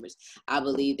family members. I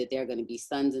believe that there are going to be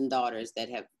sons and daughters that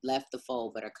have left the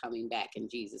fold but are coming back in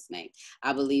Jesus' name.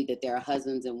 I believe that there are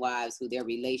husbands and wives who their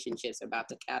relationships are about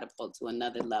to catapult to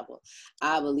another level.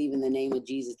 I believe in the name of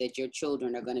Jesus that your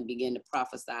children are going to begin to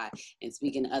prophesy and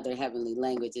speak in other heavenly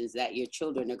languages, that your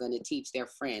children are going to teach their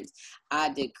friends.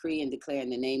 I decree and declare in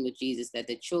the name of Jesus that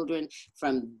the children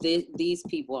from these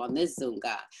people on this Zoom,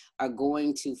 God, are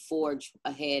going to forge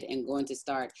ahead and going to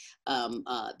start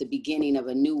the beginning of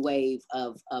a new wave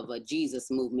of a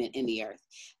Jesus movement in the earth,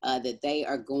 that they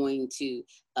are going to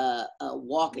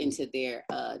walk into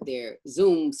their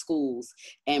Zoom schools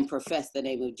and profess the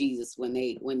name of Jesus when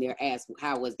they're asked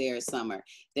how was their summer.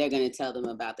 They're going to tell them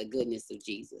about the goodness of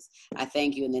Jesus. I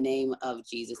thank you in the name of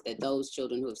Jesus that those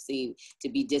children who have seemed to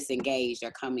be disengaged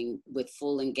are coming with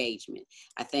full engagement.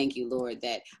 I thank you, Lord,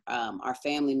 that our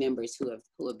family members who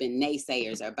have been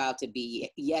naysayers are about to be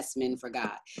yes men for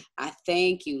God. I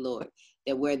thank you, Lord,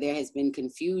 that where there has been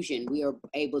confusion, we are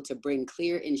able to bring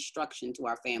clear instruction to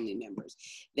our family members.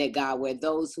 That God, where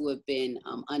those who have been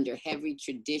under heavy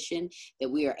tradition, that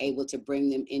we are able to bring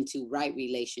them into right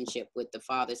relationship with the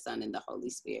Father, Son, and the Holy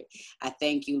Spirit. I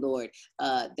thank you, Lord,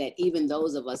 that even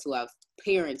those of us who have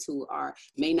parents who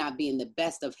may not be in the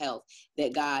best of health,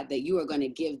 that God, that you are going to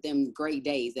give them great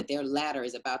days, that their latter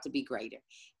is about to be greater.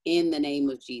 In the name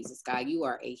of Jesus, God, you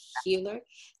are a healer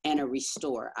and a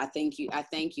restorer. I thank you,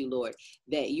 Lord,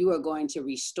 that you are going to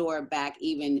restore back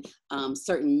even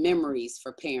certain memories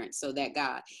for parents, so that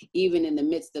God, even in the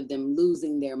midst of them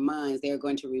losing their minds, they're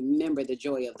going to remember the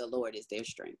joy of the Lord is their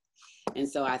strength. And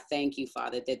so I thank you,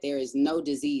 Father, that there is no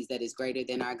disease that is greater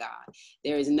than our God.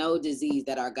 There is no disease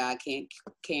that our God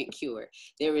can't cure.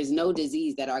 There is no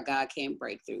disease that our God can't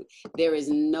break through. There is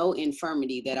no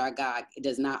infirmity that our God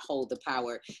does not hold the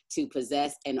power to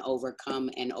possess and overcome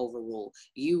and overrule.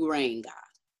 You reign, God.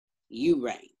 You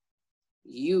reign.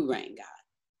 You reign, God.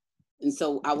 And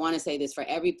so I want to say this for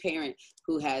every parent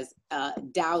who has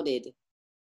doubted,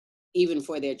 even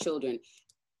for their children,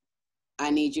 I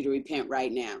need you to repent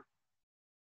right now.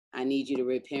 I need you to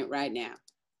repent right now.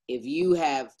 If you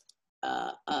have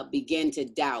begun to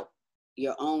doubt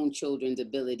your own children's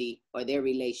ability or their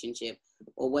relationship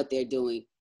or what they're doing,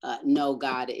 know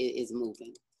God is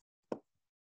moving.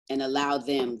 And allow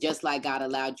them, just like God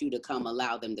allowed you to come,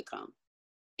 allow them to come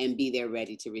and be there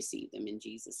ready to receive them in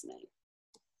Jesus'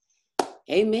 name.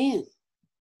 Amen.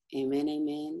 Amen,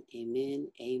 amen, amen,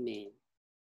 amen.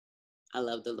 I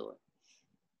love the Lord.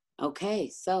 Okay,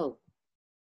 so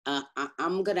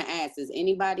I'm going to ask, is there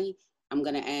anybody,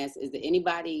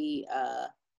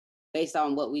 based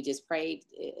on what we just prayed,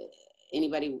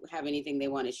 anybody have anything they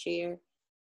want to share?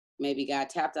 Maybe God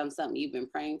tapped on something you've been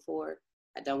praying for.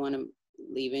 I don't want to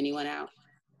leave anyone out.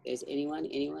 There's anyone?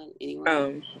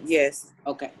 Yes.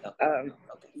 Okay.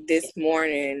 This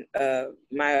morning,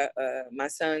 my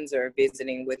sons are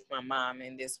visiting with my mom,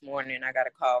 and this morning I got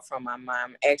a call from my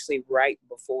mom, actually right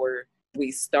before we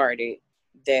started,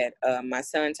 that my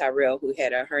son Tyrell, who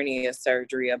had a hernia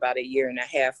surgery about 1.5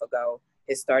 years ago,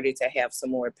 has started to have some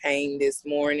more pain this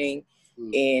morning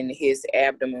in his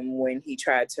abdomen when he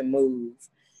tried to move.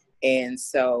 And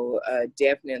so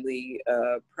definitely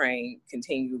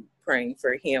continue praying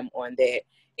for him on that.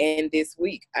 And this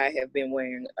week I have been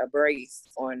wearing a brace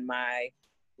on my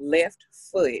left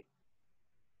foot,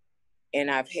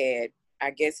 and I've had,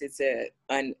 I guess it's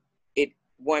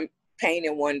one pain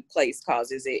in one place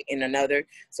causes it in another.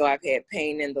 So I've had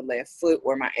pain in the left foot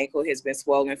where my ankle has been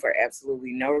swollen for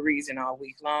absolutely no reason all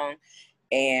week long.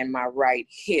 And my right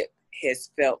hip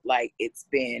has felt like it's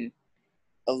been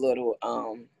a little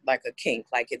like a kink,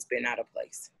 like it's been out of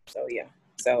place. So yeah.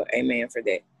 So amen for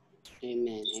that.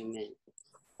 Amen. Amen.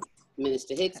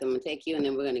 Minister Hicks, I'm going to take you, and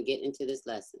then we're going to get into this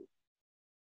lesson.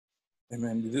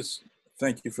 Amen.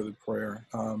 Thank you for the prayer.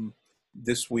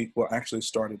 This week, well, actually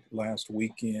started last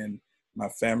weekend. My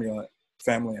family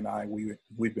and I,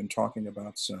 we've been talking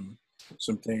about some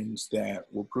things that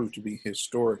will prove to be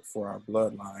historic for our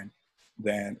bloodline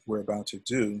that we're about to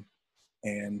do.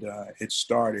 And it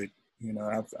started,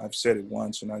 I've said it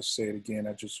once and I say it again.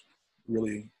 I just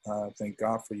really thank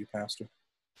God for you, Pastor,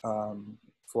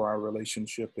 for our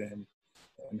relationship and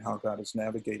how God has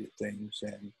navigated things.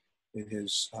 And it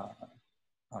has,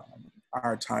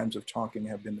 our times of talking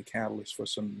have been the catalyst for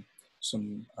some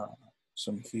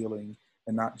healing,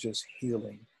 and not just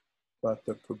healing, but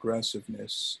the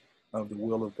progressiveness of the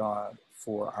will of God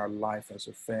for our life as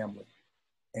a family.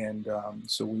 And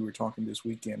so we were talking this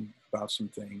weekend about some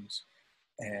things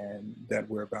and that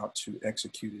we're about to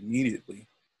execute immediately,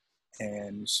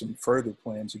 and some further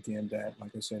plans again that,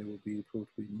 like I said, it will be proved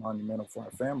to be monumental for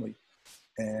our family.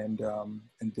 And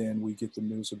then we get the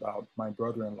news about my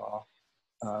brother-in-law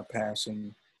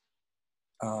passing,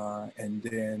 and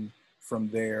then from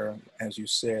there, as you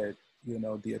said,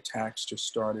 the attacks just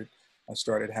started. I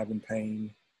started having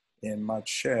pain in my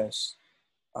chest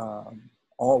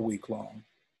all week long,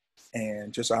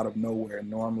 and just out of nowhere.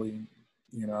 Normally,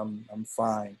 I'm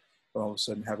fine, but all of a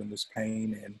sudden having this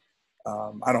pain, and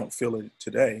I don't feel it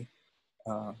today,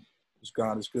 because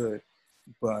God is good.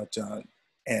 But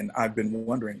and I've been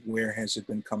wondering, where has it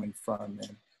been coming from?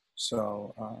 And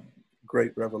so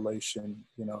great revelation,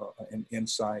 and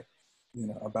insight,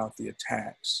 about the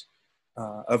attacks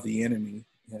of the enemy,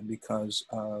 and because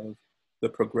of the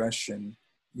progression,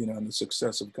 and the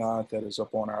success of God that is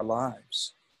upon our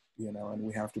lives, and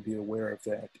we have to be aware of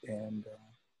that. And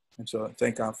so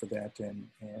thank God for that. And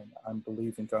I'm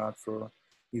believing God for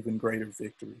even greater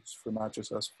victories for not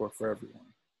just us, but for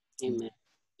everyone. Amen.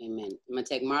 Amen. I'm going to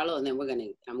take Marlo, and then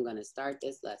I'm going to start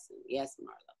this lesson. Yes,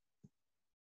 Marlo.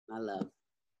 I love.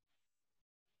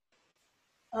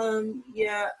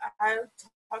 Yeah, I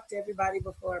talked to everybody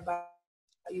before about,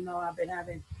 I've been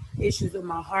having issues with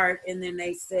my heart, and then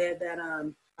they said that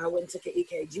I went and took an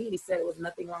EKG. He said it was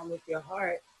nothing wrong with your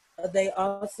heart. They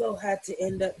also had to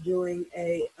end up doing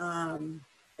an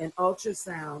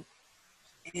ultrasound,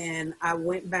 and I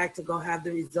went back to go have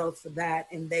the results for that,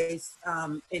 and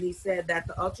and he said that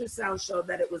the ultrasound showed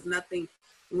that it was nothing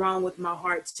wrong with my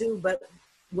heart too, but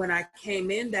when I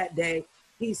came in that day,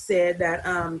 he said that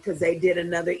because they did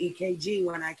another EKG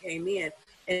when I came in,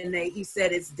 and he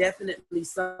said it's definitely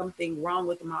something wrong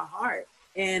with my heart.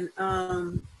 And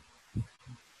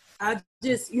I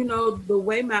just, the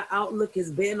way my outlook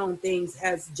has been on things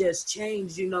has just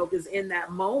changed, because in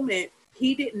that moment,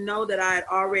 he didn't know that I had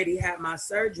already had my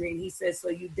surgery. And he said, so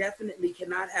you definitely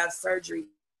cannot have surgery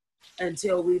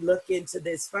until we look into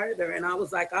this further. And I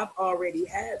was like, I've already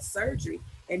had surgery.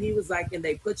 And he was like, and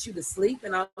they put you to sleep?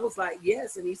 And I was like,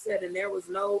 yes. And he said, and there was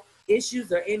no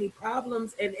issues or any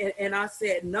problems. And I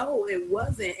said, no, it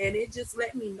wasn't. And it just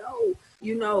let me know,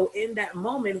 in that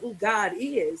moment who God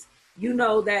is,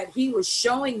 that he was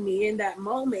showing me in that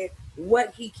moment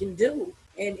what he can do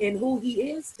and who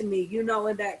he is to me,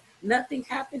 and that nothing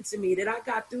happened to me, that I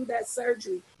got through that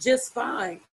surgery just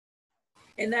fine.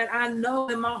 And that I know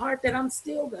in my heart that I'm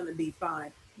still going to be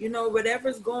fine.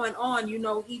 Whatever's going on,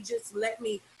 he just let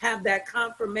me have that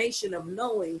confirmation of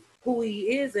knowing who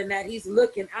he is and that he's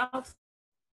looking out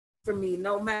for me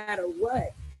no matter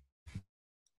what.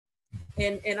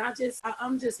 And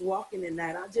I'm just walking in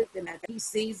that. He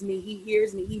sees me, he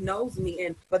hears me, he knows me.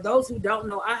 And for those who don't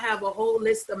know, I have a whole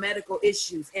list of medical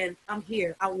issues, and I'm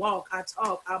here. I walk, I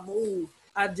talk, I move,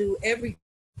 I do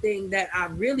everything that I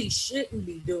really shouldn't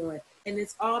be doing. And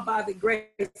it's all by the grace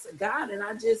of God. And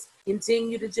I just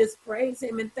continue to just praise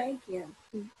him and thank him.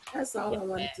 That's all I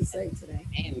wanted to say today.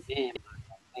 Amen.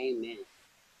 Amen.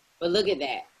 But look at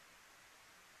that.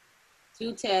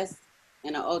 2 tests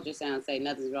and an ultrasound say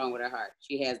nothing's wrong with her heart.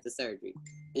 She has the surgery.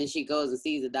 Then she goes and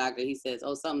sees the doctor. He says,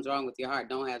 oh, something's wrong with your heart.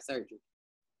 Don't have surgery.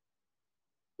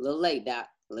 A little late, doc.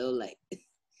 A little late.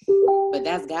 But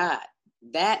that's God.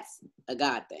 That's a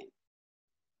God thing.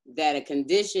 That a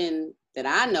condition that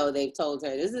I know they've told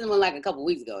her, this isn't like a couple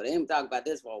weeks ago. They didn't talk about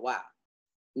this for a while.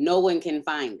 No one can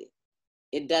find it.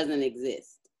 It doesn't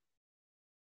exist.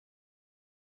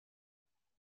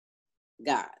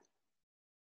 God.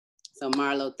 So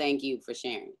Marlo, thank you for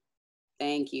sharing.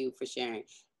 Thank you for sharing.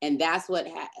 And that's what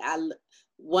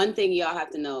one thing y'all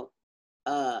have to know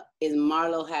is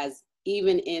Marlo has,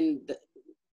 even in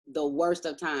the worst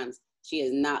of times, she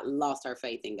has not lost her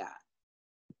faith in God.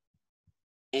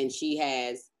 And she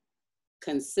has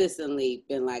consistently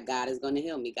been like, God is going to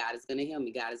heal me. God is going to heal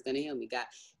me. God is going to heal me. God,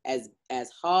 as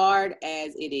hard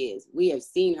as it is, we have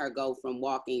seen her go from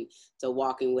walking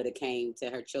with a cane, to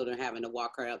her children having to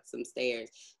walk her up some stairs,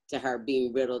 to her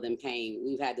being riddled in pain.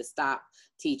 We've had to stop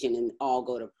teaching and all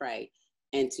go to pray.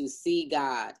 And to see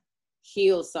God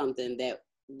heal something that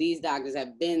these doctors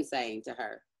have been saying to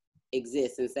her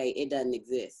exists, and say it doesn't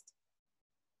exist.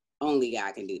 Only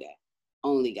God can do that.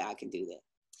 Only God can do that.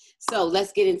 So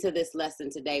let's get into this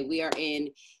lesson today. We are in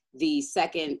the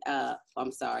second, we are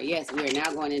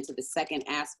now going into the second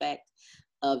aspect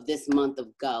of this month of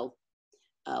Go.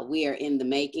 We are in the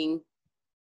making.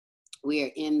 We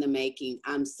are in the making.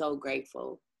 I'm so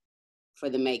grateful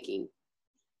for the making,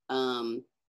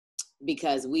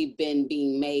 because we've been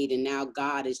being made, and now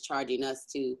God is charging us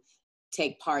to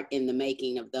take part in the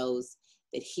making of those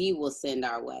that he will send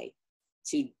our way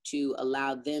to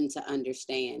allow them to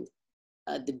understand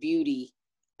the beauty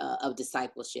of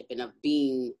discipleship and of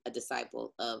being a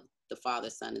disciple of the Father,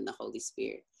 Son, and the Holy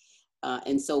Spirit.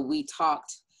 And so we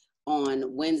talked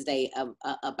on Wednesday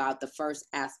about the first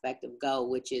aspect of Go,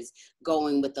 which is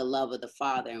going with the love of the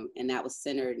Father. And that was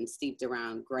centered and steeped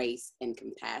around grace and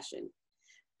compassion.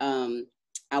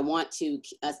 I want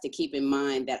us to keep in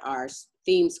mind that our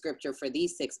theme scripture for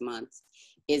these 6 months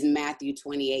is Matthew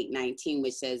 28:19,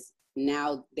 which says,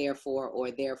 now, therefore, or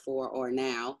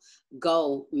now,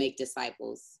 go make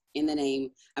disciples of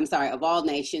all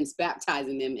nations,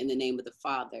 baptizing them in the name of the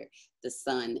Father, the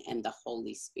Son, and the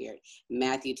Holy Spirit.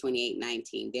 Matthew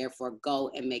 28:19, therefore,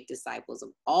 go and make disciples of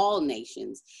all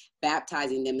nations,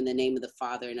 baptizing them in the name of the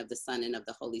Father and of the Son and of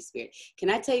the Holy Spirit. Can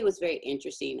I tell you what's very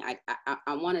interesting? I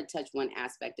want to touch one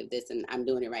aspect of this, and I'm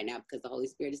doing it right now because the Holy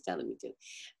Spirit is telling me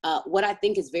to. What I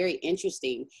think is very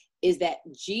interesting is that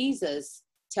Jesus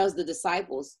tells the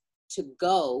disciples to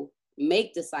go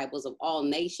make disciples of all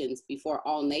nations before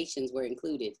all nations were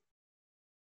included.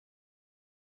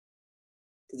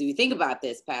 Because if you think about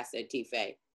this, Pastor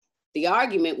Tife, The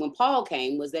argument when Paul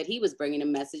came was that he was bringing a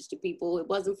message to people it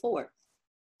wasn't for.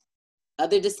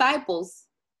 Other disciples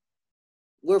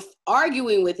were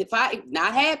arguing with,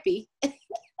 not happy,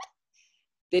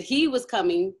 that he was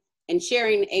coming and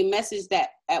sharing a message that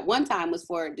at one time was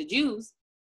for the Jews,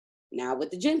 now with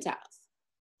the Gentiles.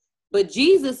 But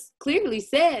Jesus clearly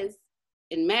says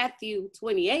in Matthew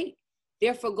 28,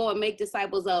 therefore go and make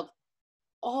disciples of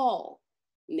all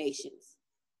nations.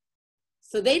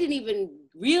 So they didn't even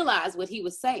realize what he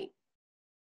was saying.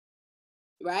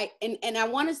 Right? And I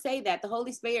want to say that the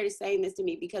Holy Spirit is saying this to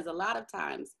me because a lot of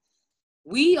times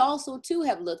we also too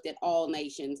have looked at all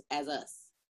nations as us.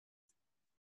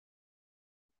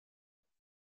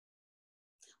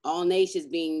 All nations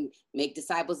being make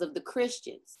disciples of the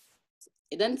Christians.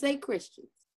 It doesn't say Christians.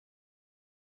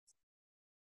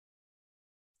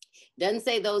 It doesn't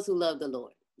say those who love the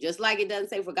Lord. Just like it doesn't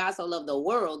say for God so loved the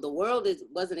world. The world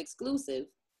wasn't exclusive,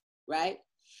 right?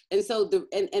 And so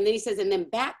and then he says, and then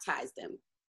baptize them.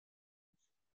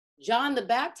 John the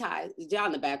Baptist,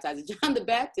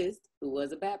 who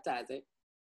was a baptizer,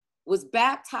 was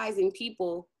baptizing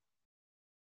people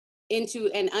into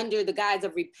and under the guise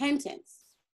of repentance.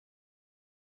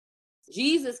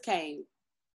 Jesus came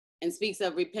and speaks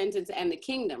of repentance and the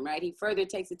kingdom, right? He further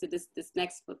takes it to this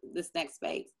next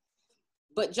phase.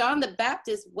 But John the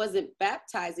Baptist wasn't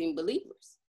baptizing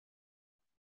believers.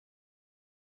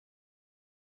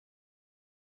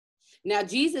 Now,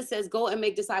 Jesus says, go and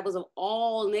make disciples of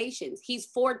all nations. He's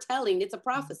foretelling, it's a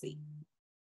prophecy.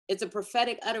 It's a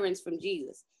prophetic utterance from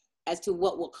Jesus as to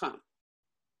what will come.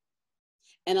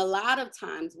 And a lot of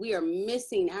times we are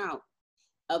missing out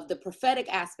of the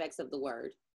prophetic aspects of the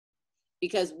word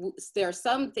because there are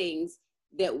some things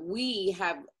that we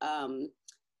have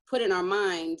put in our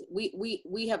mind.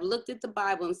 We have looked at the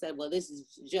Bible and said, well, this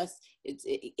is just,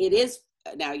 it is.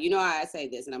 Now, you know how I say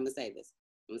this, and I'm going to say this.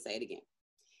 I'm going to say it again.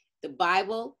 The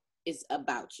Bible is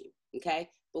about you, okay?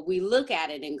 But we look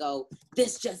at it and go,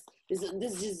 this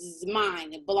is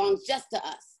mine. It belongs just to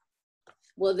us.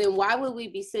 Well, then why would we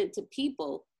be sent to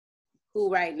people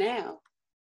who right now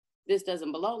this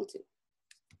doesn't belong to?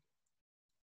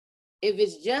 If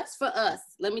it's just for us,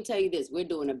 let me tell you this, we're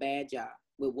doing a bad job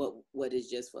with what is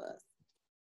just for us.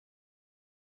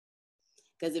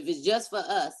 Because if it's just for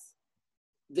us,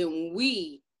 then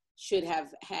we should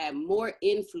have had more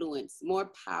influence, more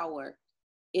power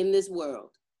in this world.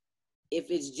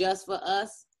 If it's just for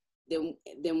us, then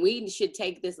we should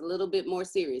take this a little bit more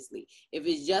seriously. If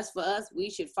it's just for us,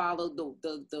 we should follow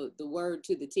the word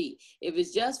to the T. If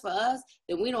it's just for us,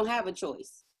 then we don't have a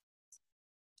choice.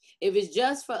 If it's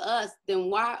just for us,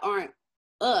 then why aren't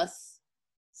us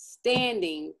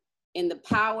standing in the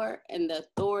power and the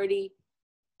authority,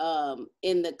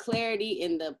 in the clarity,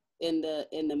 in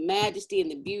the majesty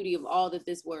and the beauty of all that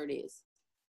this word is?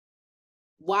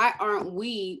 Why aren't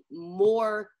we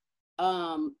more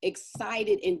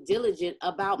excited and diligent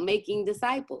about making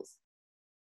disciples?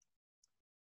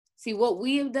 See, what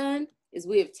we have done is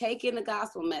we have taken the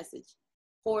gospel message,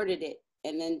 hoarded it,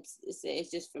 and then it's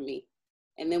just for me.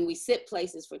 And then we sit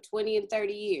places for 20 and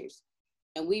 30 years,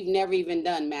 and we've never even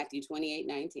done Matthew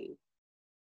 28:19.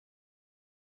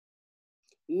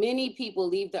 Many people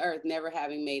leave the earth never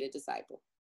having made a disciple.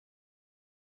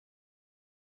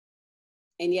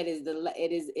 And yet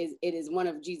it is one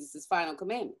of Jesus's final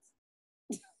commandments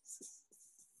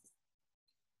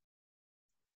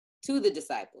to the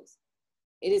disciples.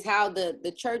 It is how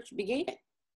the church began.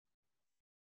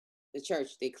 The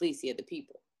church, the ecclesia, the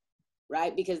people,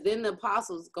 right? Because then the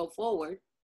apostles go forward,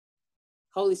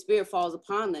 Holy Spirit falls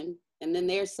upon them, and then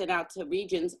they're sent out to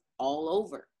regions all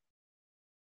over.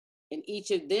 And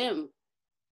each of them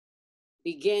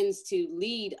begins to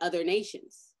lead other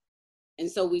nations. And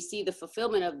so we see the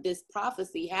fulfillment of this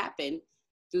prophecy happen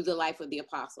through the life of the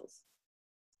apostles.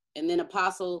 And then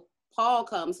Apostle Paul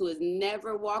comes, who has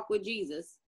never walked with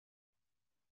Jesus,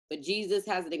 but Jesus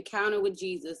has an encounter with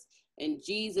Jesus, and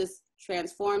Jesus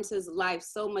transforms his life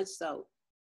so much so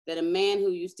that a man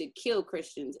who used to kill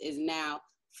Christians is now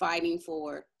fighting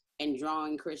for and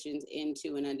drawing Christians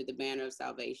into and under the banner of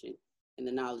salvation and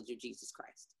the knowledge of Jesus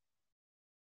Christ.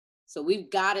 So we've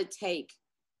got to take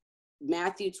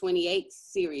Matthew 28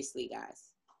 seriously, guys.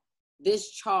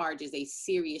 This charge is a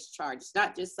serious charge. It's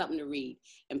not just something to read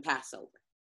and pass over.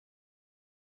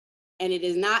 And it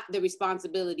is not the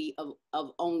responsibility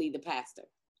of only the pastor,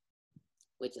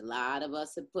 which a lot of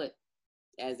us have put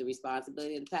as the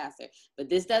responsibility of the pastor. But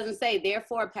this doesn't say,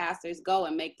 therefore, pastors, go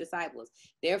and make disciples.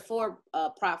 Therefore,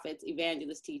 prophets,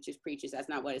 evangelists, teachers, preachers. That's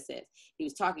not what it says. He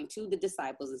was talking to the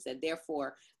disciples and said,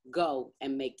 therefore, go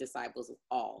and make disciples of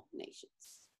all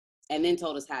nations. And then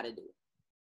told us how to do it.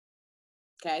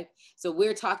 Okay, so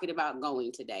we're talking about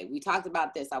going today. We talked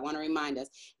about this. I want to remind us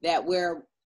that we're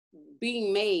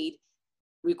being made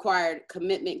required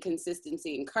commitment,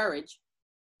 consistency, and courage.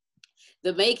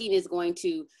 The making is going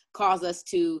to cause us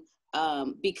to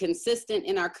be consistent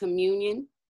in our communion,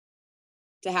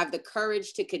 to have the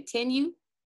courage to continue,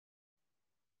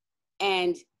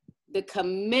 and the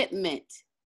commitment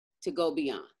to go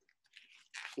beyond.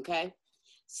 Okay,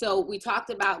 so we talked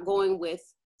about going with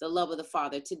the love of the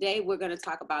Father. Today, we're going to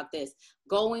talk about this,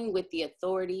 going with the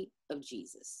authority of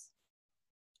Jesus.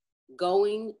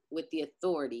 Going with the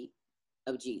authority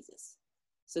of Jesus.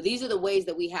 So these are the ways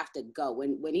that we have to go.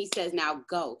 When he says now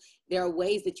go, there are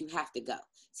ways that you have to go.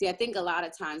 See, I think a lot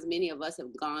of times, many of us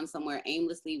have gone somewhere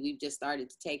aimlessly. We've just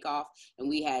started to take off and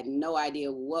we had no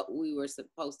idea what we were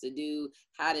supposed to do,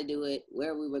 how to do it,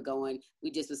 where we were going.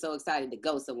 We just were so excited to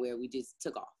go somewhere. We just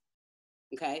took off.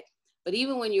 Okay. But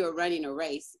even when you're running a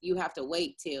race, you have to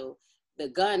wait till the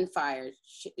gun fires,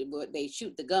 they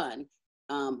shoot the gun.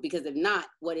 Because if not,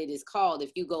 what it is called,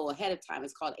 if you go ahead of time,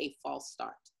 it's called a false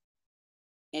start.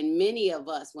 And many of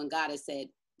us, when God has said,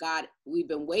 God, we've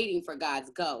been waiting for God's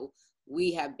go,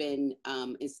 we have been,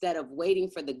 instead of waiting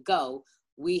for the go,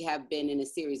 we have been in a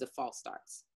series of false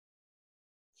starts.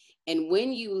 And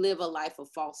when you live a life of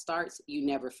false starts, you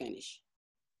never finish.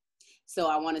 So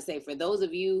I want to say, for those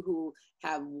of you who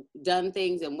have done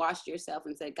things and watched yourself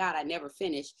and said, God, I never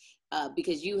finished,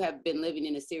 because you have been living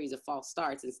in a series of false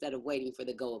starts instead of waiting for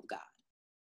the go of God.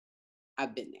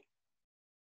 I've been there.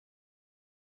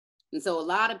 And so a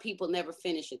lot of people never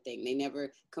finish a thing. They never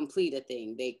complete a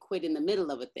thing. They quit in the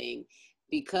middle of a thing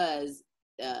because,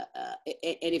 and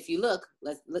if you look,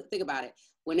 think about it.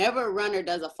 Whenever a runner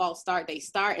does a false start, they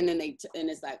start and then and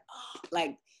it's like, oh,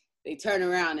 like they turn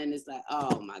around and it's like,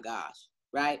 oh my gosh,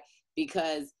 right?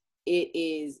 Because it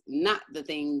is not the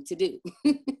thing to do,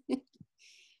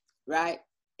 right?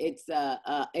 Is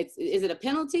it a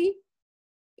penalty?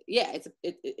 Yeah,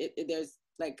 there's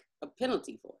like a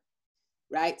penalty for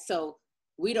it, right? So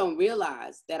we don't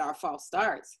realize that our false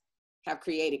starts have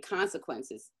created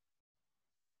consequences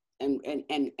and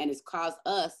it's caused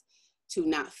us to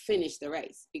not finish the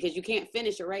race, because you can't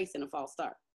finish a race in a false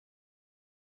start.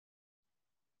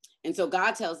 And so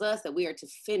God tells us that we are to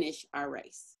finish our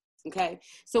race. Okay,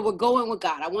 so we're going with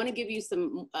God. I want to give you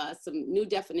some new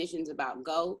definitions about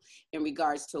go in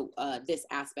regards to this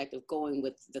aspect of going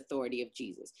with the authority of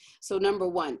Jesus. So number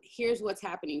one, here's what's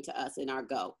happening to us in our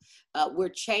go. We're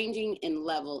changing in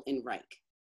level and rank.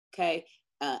 Okay,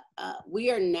 we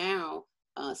are now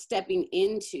stepping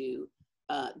into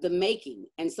the making,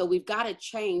 and so we've got to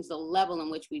change the level in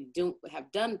which we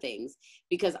have done things,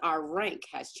 because our rank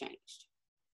has changed.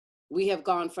 We have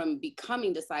gone from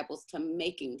becoming disciples to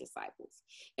making disciples.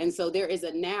 And so there is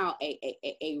now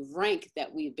a rank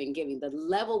that we've been giving. The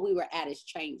level we were at is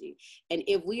changing. And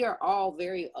if we are all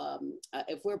very,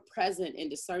 if we're present in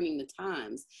discerning the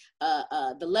times,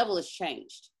 the level has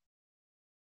changed.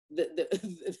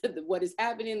 What is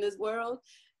happening in this world,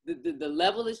 the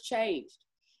level has changed.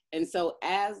 And so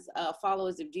as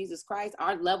followers of Jesus Christ,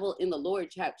 our level in the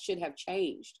Lord should have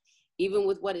changed. Even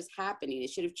with what is happening, it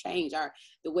should have changed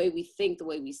the way we think, the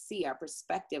way we see, our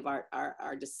perspective,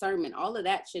 our discernment. All of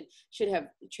that should have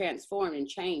transformed and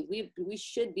changed. We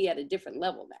should be at a different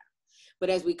level now. But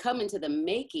as we come into the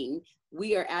making,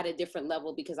 we are at a different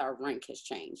level because our rank has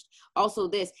changed. Also,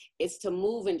 this is to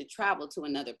move and to travel to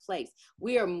another place.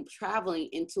 We are traveling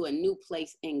into a new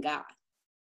place in God.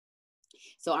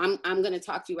 So I'm going to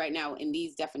talk to you right now in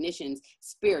these definitions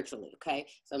spiritually, okay?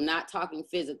 So I'm not talking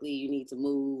physically, you need to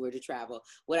move or to travel.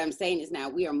 What I'm saying is now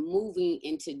we are moving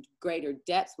into greater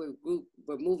depths, we're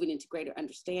moving into greater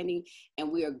understanding,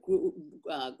 and we are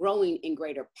growing in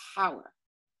greater power,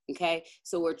 okay?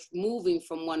 So we're moving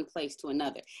from one place to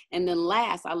another. And then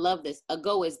last, I love this, a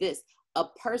go is this, a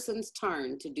person's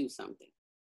turn to do something.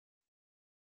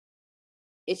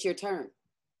 It's your turn.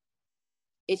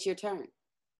 It's your turn.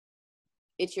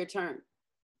 It's your turn.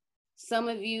 Some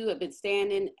of you have been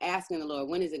standing, asking the Lord,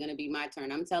 when is it going to be my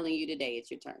turn? I'm telling you today,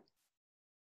 it's your turn.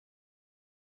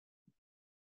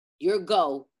 Your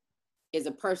go is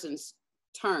a person's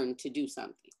turn to do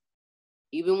something.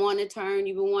 You've been wanting to turn,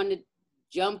 you've been wanting to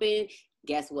jump in.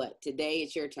 Guess what? Today,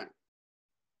 it's your turn.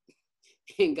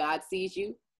 And God sees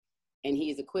you, and he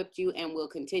has equipped you and will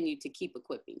continue to keep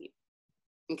equipping you.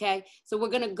 Okay, so we're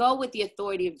going to go with the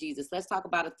authority of Jesus. Let's talk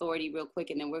about authority real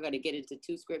quick, and then we're going to get into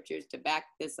 2 scriptures to back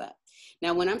this up.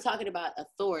 Now, when I'm talking about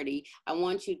authority, I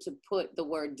want you to put the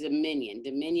word dominion.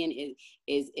 Dominion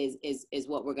is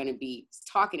what we're going to be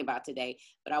talking about today,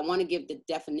 but I want to give the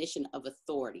definition of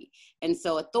authority. And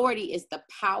so authority is the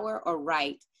power or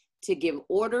right to give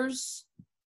orders,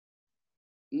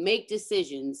 make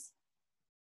decisions,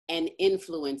 and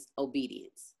influence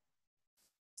obedience.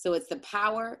 So it's the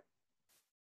power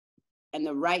and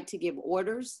the right to give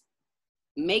orders,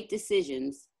 make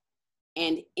decisions,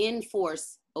 and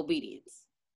enforce obedience.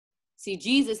 See,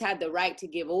 Jesus had the right to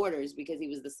give orders because he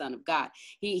was the Son of God.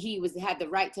 He had the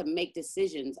right to make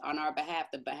decisions on our behalf,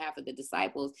 the behalf of the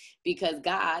disciples, because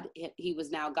God, he was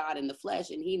now God in the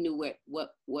flesh, and he knew where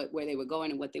they were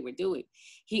going and what they were doing.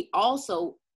 He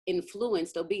also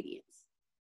influenced obedience.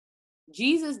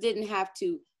 Jesus didn't have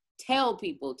to tell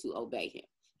people to obey him.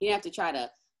 He didn't have to try to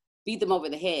beat them over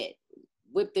the head,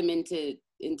 whip them into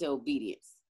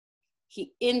obedience.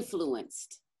 He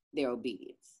influenced their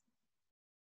obedience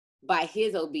by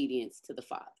his obedience to the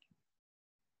Father.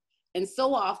 And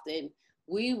so often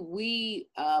we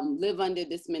live under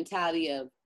this mentality of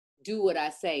do what I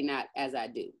say, not as I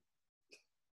do.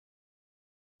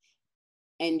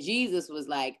 And Jesus was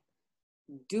like,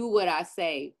 do what I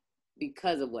say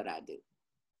because of what I do.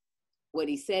 What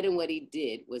he said and what he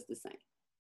did was the same.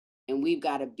 And we've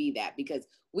got to be that, because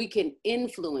we can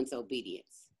influence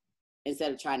obedience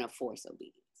instead of trying to force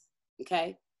obedience.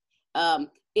 Okay?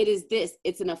 It is this,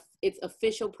 it's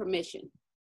official permission.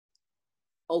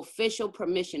 Official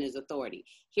permission is authority.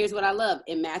 Here's what I love.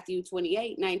 In Matthew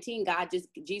 28:19,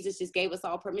 Jesus just gave us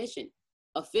all permission.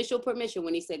 Official permission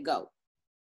when he said go.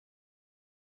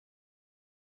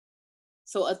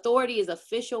 So authority is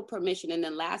official permission. And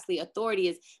then lastly, authority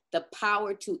is the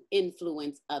power to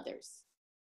influence others.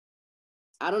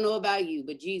 I don't know about you,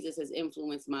 but Jesus has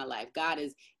influenced my life. God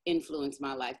has influenced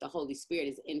my life. The Holy Spirit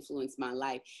has influenced my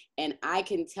life. And I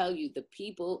can tell you, the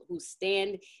people who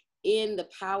stand in the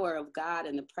power of God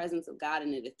and the presence of God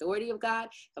and the authority of God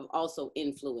have also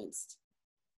influenced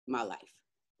my life.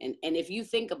 And if you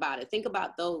think about it, think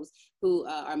about those who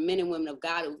are men and women of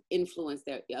God who influenced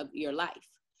your life.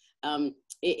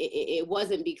 It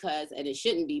wasn't because, and it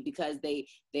shouldn't be because they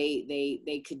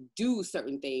could do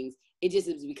certain things. It just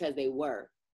was because they were.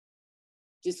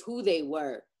 Just who they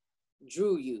were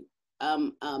drew you.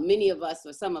 Many of us,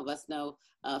 or some of us, know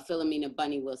Philomena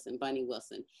Bunny Wilson.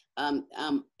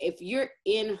 If you're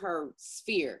in her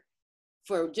sphere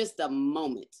for just a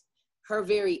moment, her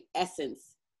very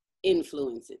essence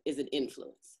is an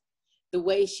influence. The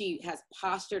way she has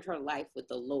postured her life with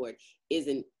the Lord is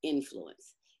an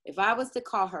influence. If I was to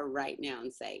call her right now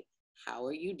and say, how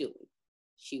are you doing?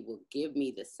 She will give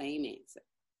me the same answer.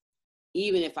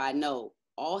 Even if I know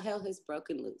all hell has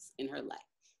broken loose in her life,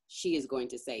 she is going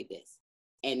to say this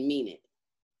and mean it.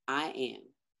 I am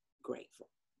grateful.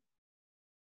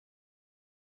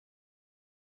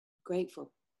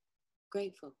 Grateful,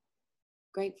 grateful,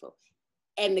 grateful.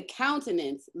 And the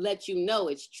countenance lets you know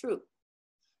it's true.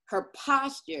 Her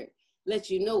posture lets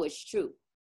you know it's true.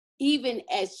 Even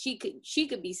as she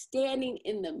could be standing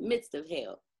in the midst of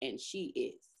hell, and she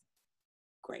is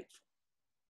grateful.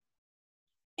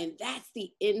 And that's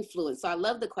the influence. So I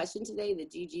love the question today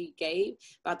that Gigi gave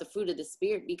about the fruit of the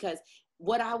Spirit, because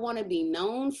what I want to be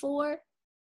known for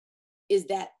is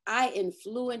that I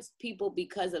influenced people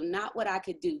because of not what I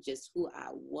could do, just who I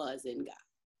was in God.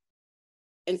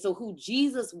 And so who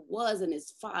Jesus was and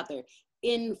his Father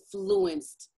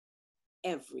influenced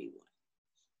everyone.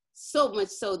 So much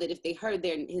so that if they heard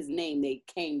his name, they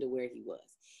came to where he was,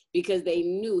 because they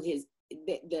knew his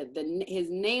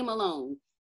name alone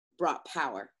brought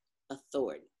power,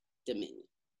 authority, dominion.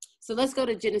 So let's go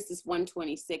to Genesis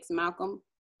 1:26. Malcolm,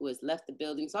 who has left the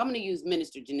building. So I'm going to use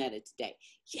Minister Janetta today.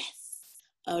 Yes,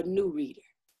 a new reader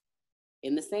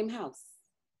in the same house,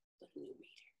 but a new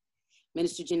reader.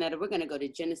 Minister Janetta, we're going to go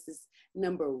to Genesis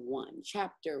number 1,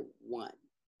 chapter 1.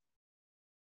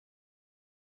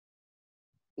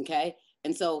 Okay.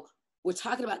 And so we're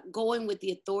talking about going with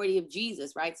the authority of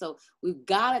Jesus, right? So we've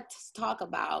got to talk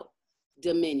about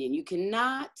dominion. You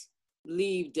cannot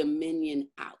leave dominion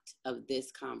out of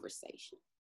this conversation.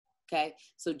 Okay.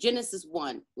 So Genesis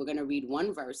 1, we're going to read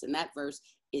one verse, and that verse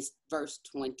is verse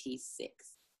 26.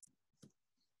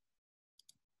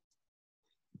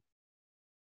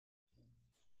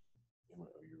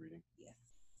 Are you reading?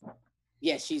 Yes.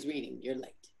 Yes, she's reading. You're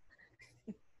late.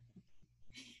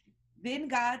 Then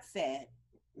God said,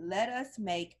 let us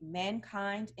make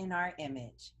mankind in our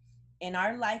image, in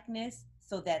our likeness,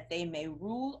 so that they may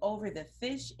rule over the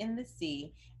fish in the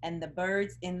sea and the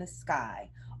birds in the sky,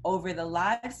 over the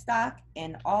livestock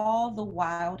and all the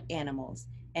wild animals,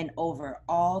 and over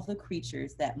all the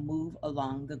creatures that move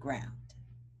along the ground.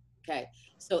 Okay.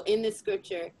 So in the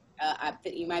scripture, I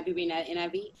think you might be reading that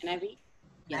NIV?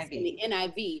 Yes. NIV. In the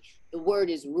NIV, the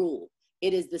word is rule.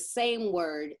 It is the same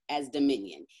word as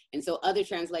dominion. And so other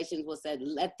translations will say,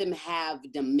 let them have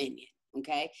dominion.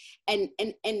 Okay. And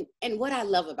what I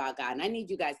love about God, and I need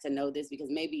you guys to know this because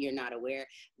maybe you're not aware,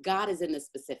 God is in the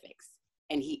specifics,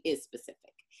 and he is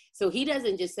specific. So he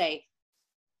doesn't just say,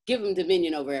 give him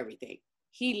dominion over everything.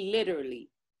 He literally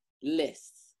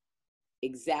lists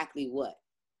exactly what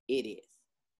it is.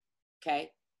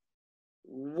 Okay.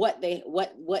 What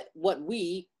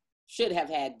we should have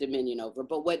had dominion over,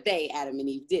 but what they, Adam and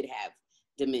Eve, did have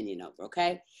dominion over.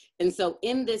 Okay. And so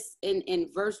in this, in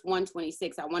verse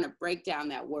 126, I want to break down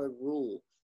that word rule.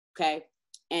 Okay.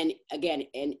 And again,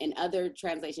 in other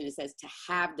translation, it says to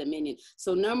have dominion.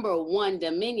 So number one,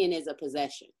 dominion is a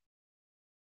possession.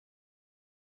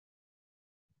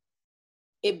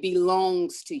 It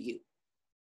belongs to you.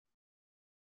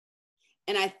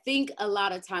 And I think a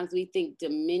lot of times we think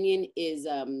dominion is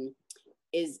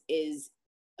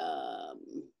how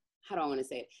do I want to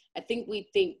say it? I think we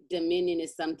think dominion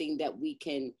is something that we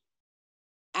can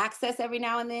access every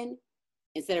now and then,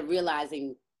 instead of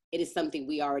realizing it is something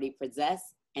we already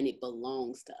possess and it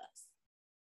belongs to us.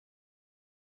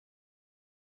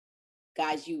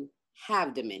 Guys, you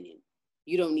have dominion.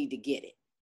 You don't need to get it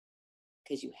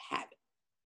because you have it.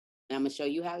 And I'm going to show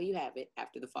you how you have it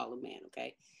after the fall of man,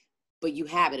 okay? But you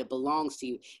have it. It belongs to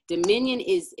you. Dominion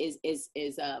is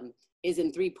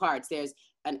in three parts. There's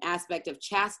an aspect of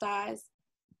chastise.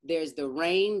 There's the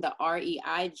reign, the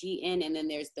REIGN, and then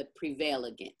there's the prevail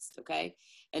against, okay?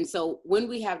 And so when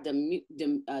we have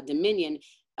dominion,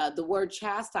 the word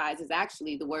chastise is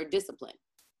actually the word discipline,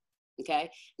 okay?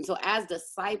 And so as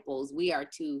disciples, we are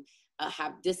to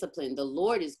have discipline. The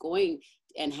Lord is going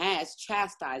and has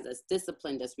chastised us,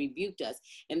 disciplined us, rebuked us.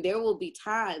 And there will be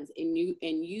times in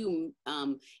you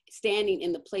standing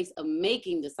in the place of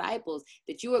making disciples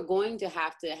that you are going to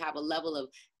have a level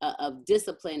of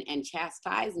discipline and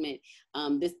chastisement.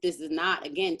 This is not,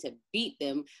 again, to beat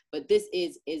them, but this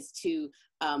is to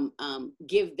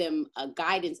give them a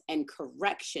guidance and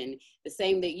correction, the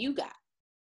same that you got,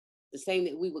 the same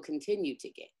that we will continue to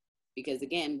get, because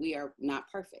again, we are not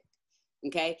perfect.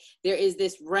 Okay, there is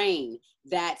this reign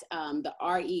that the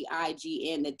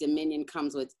REIGN, that dominion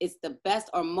comes with. It's the best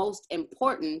or most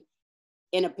important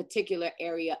in a particular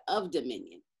area of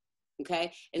dominion.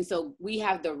 Okay, and so we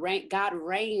have the reign. God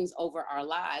reigns over our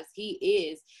lives. He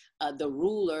is the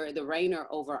ruler, the reigner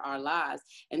over our lives.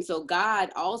 And so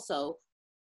God also,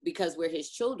 because we're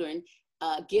his children,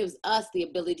 gives us the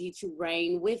ability to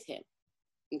reign with him.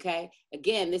 Okay,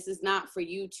 again, this is not for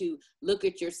you to look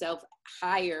at yourself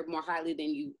more highly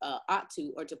than you ought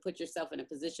to, or to put yourself in a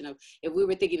position of, if we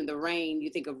were thinking of the reign, you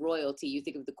think of royalty, you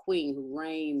think of the queen who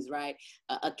reigns, right?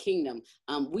 A kingdom.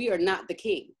 We are not the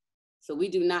king. So we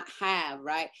do not have,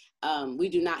 right? We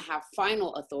do not have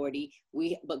final authority.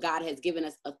 But God has given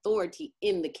us authority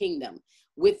in the kingdom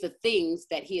with the things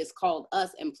that he has called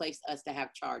us and placed us to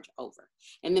have charge over.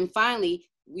 And then finally,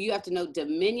 you have to know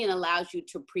dominion allows you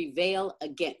to prevail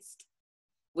against,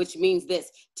 which means this: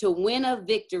 to win a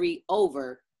victory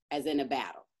over, as in a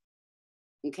battle.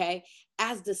 Okay?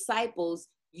 As disciples,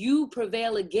 you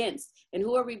prevail against. And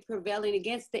who are we prevailing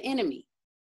against? The enemy.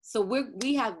 So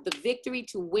we have the victory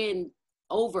to win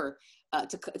over,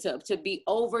 to be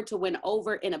over, to win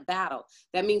over in a battle.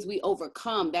 That means we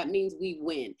overcome. That means we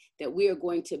win. That we are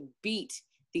going to beat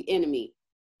the enemy.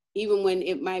 Even when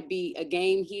it might be a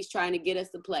game he's trying to get us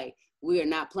to play, we are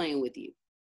not playing with you.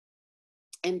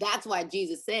 And that's why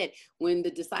Jesus said, when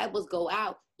the disciples go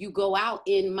out, you go out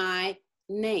in my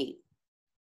name.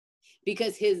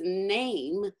 Because his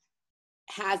name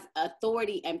has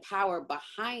authority and power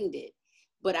behind it.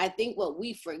 But I think what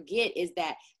we forget is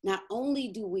that not only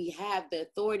do we have the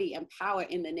authority and power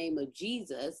in the name of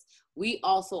Jesus, we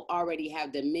also already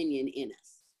have dominion in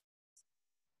us.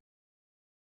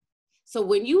 So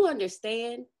when you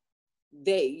understand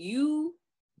that you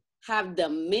have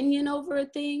dominion over a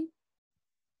thing,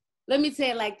 let me say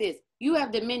it like this: you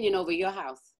have dominion over your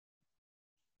house.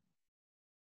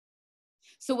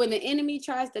 So when the enemy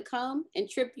tries to come and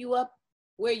trip you up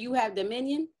where you have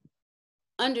dominion,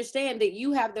 understand that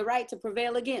you have the right to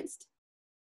prevail against.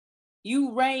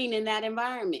 You reign in that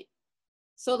environment.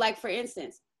 So like, for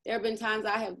instance, there have been times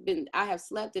I have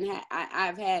slept and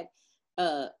I've had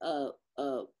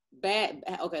bad,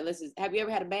 okay, have you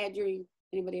ever had a bad dream?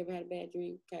 Anybody ever had a bad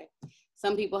dream? Okay.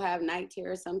 Some people have night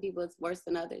terrors. Some people it's worse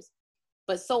than others.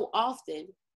 But so often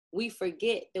we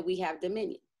forget that we have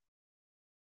dominion.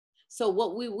 So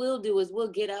what we will do is we'll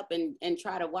get up and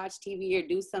try to watch TV or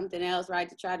do something else, right?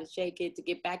 To try to shake it, to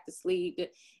get back to sleep,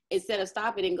 instead of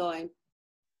stopping and going,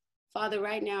 Father,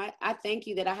 right now, I thank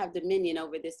you that I have dominion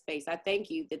over this space. I thank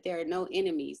you that there are no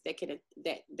enemies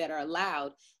that are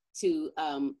allowed to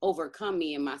overcome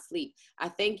me in my sleep. I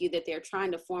thank you that they're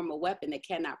trying to form a weapon that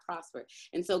cannot prosper.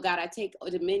 And so, God, I take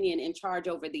dominion and charge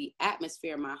over the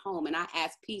atmosphere in my home, and I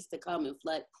ask peace to come and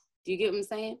flood. Do you get what I'm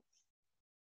saying?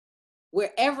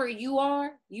 Wherever you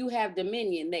are, you have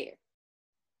dominion there.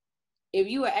 If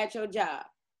you are at your job,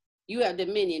 you have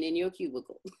dominion in your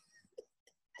cubicle.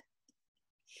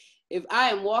 If I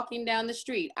am walking down the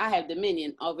street, I have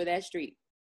dominion over that street,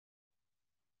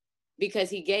 because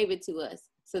he gave it to us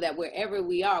so that wherever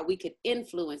we are, we could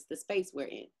influence the space we're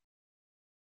in,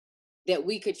 that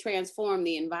we could transform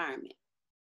the environment.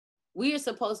 We are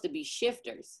supposed to be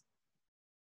shifters.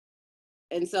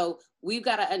 And so we've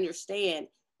got to understand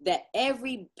that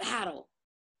every battle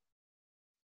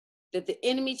that the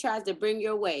enemy tries to bring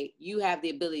your way, you have the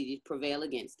ability to prevail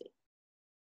against it.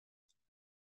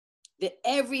 That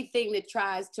everything that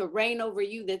tries to reign over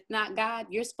you that's not God,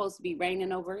 you're supposed to be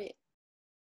reigning over it.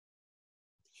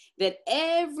 That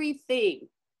everything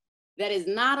that is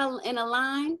not in a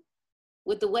line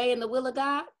with the way and the will of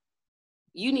God,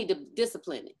 you need to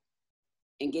discipline it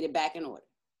and get it back in order.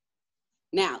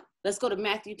 Now, let's go to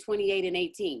Matthew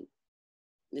 28:18.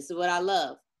 This is what I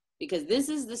love, because this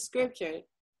is the scripture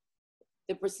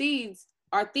that precedes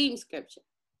our theme scripture,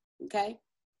 okay?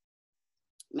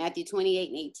 Matthew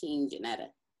 28:18, Janetta.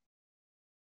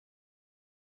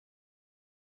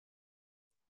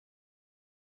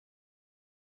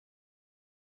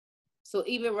 So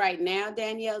even right now,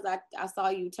 Danielle, I saw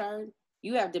you turn.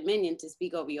 You have dominion to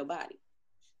speak over your body.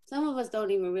 Some of us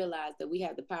don't even realize that we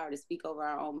have the power to speak over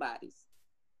our own bodies.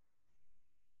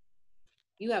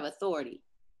 You have authority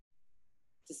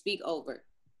to speak over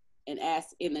and ask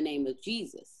in the name of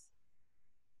Jesus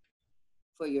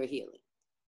for your healing.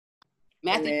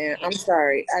 Matthew, man, I'm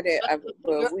sorry.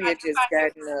 But we had just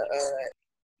gotten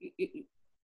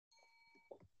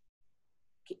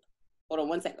hold on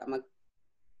one second. I'm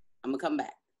gonna come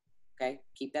back. Okay,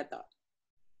 keep that thought.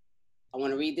 I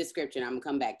want to read this scripture, and I'm gonna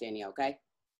come back, Danielle. Okay?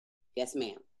 Yes,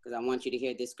 ma'am. Because I want you to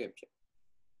hear this scripture.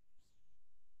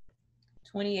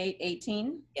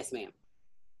 28:18. Yes, ma'am.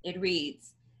 It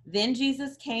reads, "Then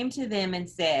Jesus came to them and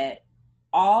said,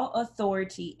 'All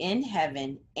authority in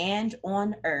heaven and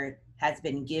on earth has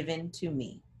been given to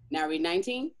me. Now read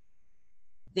 19.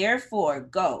 Therefore,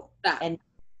 go.'" Stop. And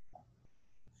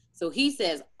so he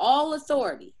says, all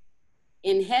authority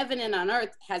in heaven and on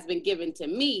earth has been given to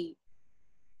me.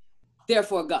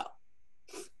 Therefore, go.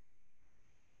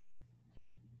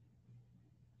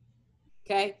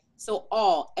 Okay? So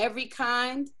every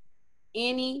kind,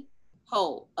 any,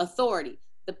 whole, authority,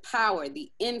 the power,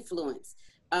 the influence,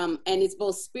 and it's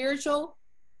both spiritual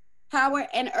power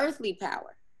and earthly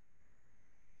power.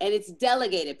 And it's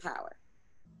delegated power.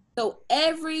 So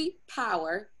every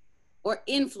power or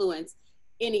influence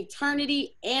in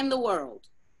eternity and the world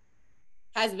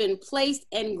has been placed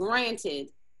and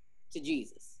granted to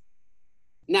Jesus.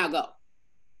 Now go.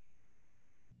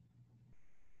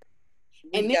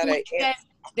 And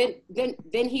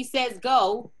then he says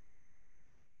go.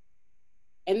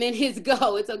 And then his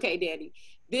go, it's okay, Daddy.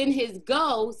 Then his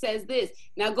go says this: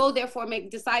 "Now go therefore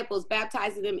make disciples,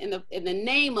 baptizing them in the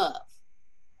name of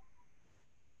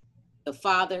the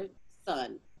Father,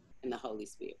 Son, and the Holy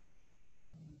Spirit."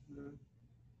 Mm-hmm.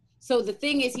 So the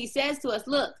thing is, he says to us,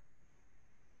 look,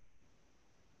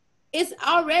 it's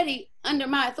already under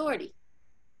my authority.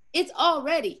 It's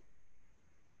already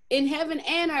in heaven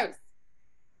and earth.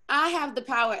 I have the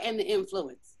power and the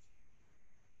influence.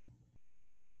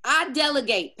 I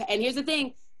delegate. And here's the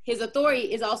thing, his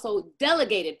authority is also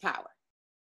delegated power.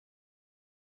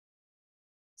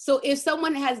 So if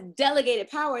someone has delegated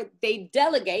power, they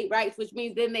delegate, right? Which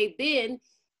means then they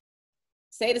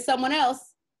say to someone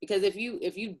else, because if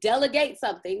you delegate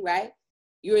something, right,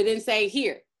 you're then saying,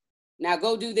 here, now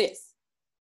go do this,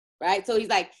 right? So he's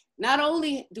like, not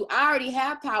only do I already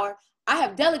have power, I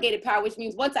have delegated power, which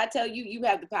means once I tell you, you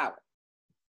have the power.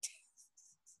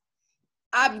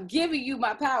 I'm giving you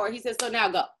my power. He says, so now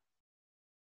go.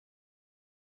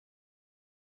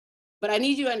 But I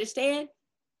need you to understand,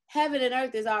 heaven and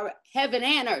earth is already, heaven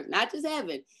and earth, not just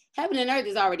heaven. Heaven and earth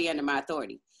is already under my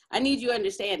authority. I need you to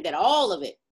understand that all of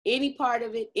it, any part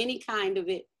of it, any kind of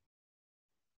it,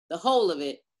 the whole of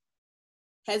it,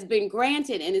 has been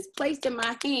granted and is placed in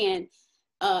my hand,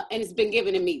 and it's been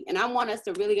given to me. And I want us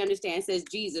to really understand, it says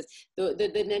Jesus.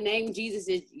 The name Jesus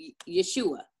is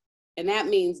Yeshua, and that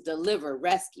means deliver,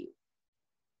 rescue.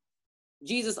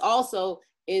 Jesus also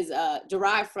is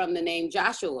derived from the name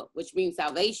Joshua, which means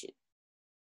salvation.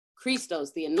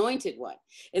 Christos, the anointed one.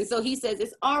 And so he says,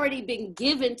 it's already been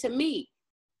given to me,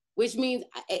 which means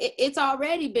it's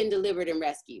already been delivered and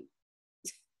rescued.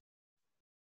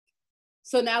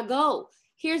 So now go.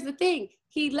 here's the thing.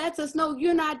 He lets us know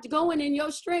you're not going in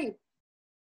your strength.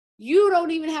 You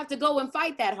don't even have to go and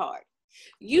fight that hard.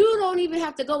 You don't even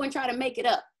have to go and try to make it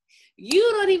up. You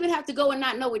don't even have to go and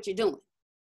not know what you're doing.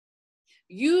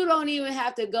 You don't even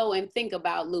have to go and think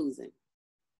about losing.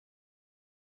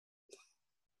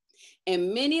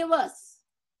 And many of us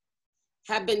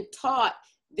have been taught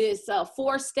this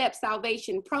 4-step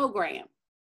salvation program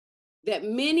that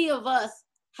many of us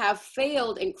have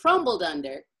failed and crumbled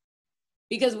under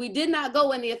because we did not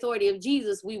go in the authority of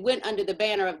Jesus. We went under the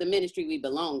banner of the ministry we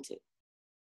belonged to.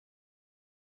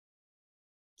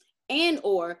 And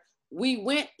or we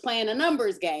went playing a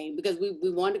numbers game because we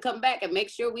wanted to come back and make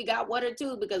sure we got 1 or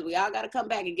 2 because we all got to come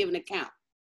back and give an account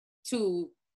to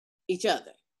each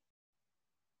other.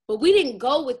 But we didn't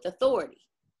go with authority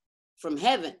from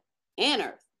heaven and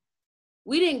earth.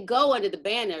 We didn't go under the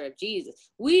banner of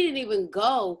Jesus. We didn't even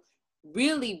go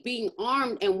really being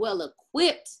armed and well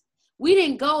equipped. We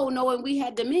didn't go knowing we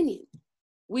had dominion.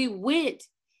 We went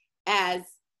as,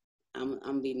 I'm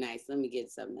gonna be nice. Let me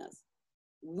get something else.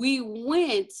 We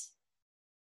went,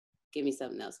 give me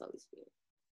something else, Holy Spirit,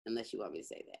 unless you want me to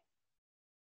say that.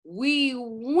 We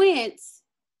went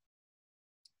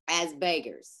as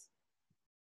beggars.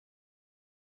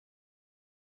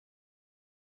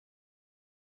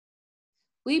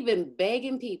 We've been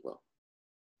begging people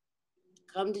to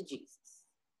come to Jesus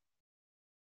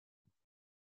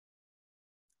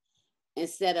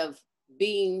instead of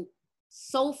being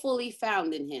so fully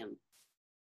found in him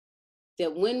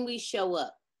that when we show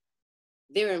up,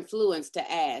 they're influenced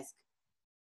to ask,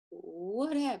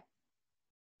 what happened?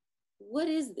 What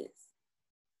is this?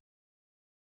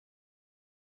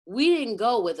 We didn't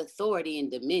go with authority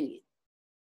and dominion,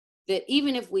 that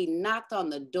even if we knocked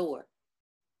on the door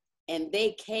and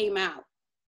they came out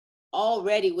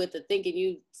already with the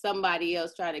thinking somebody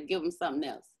else trying to give them something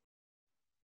else,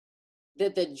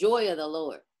 that the joy of the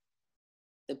Lord,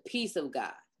 the peace of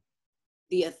God,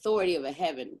 the authority of a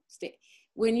heaven,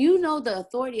 when you know the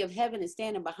authority of heaven is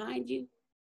standing behind you,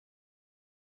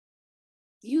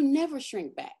 you never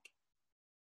shrink back.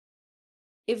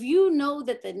 If you know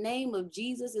that the name of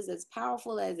Jesus is as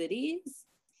powerful as it is,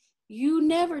 you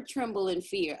never tremble in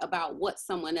fear about what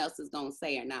someone else is going to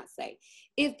say or not say.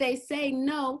 If they say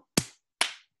no,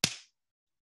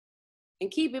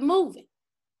 and keep it moving.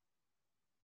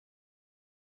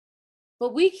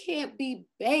 But we can't be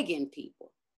begging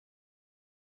people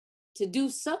to do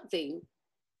something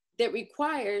that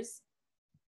requires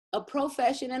a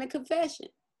profession and a confession.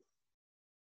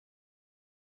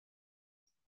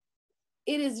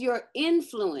 It is your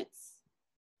influence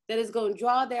that is going to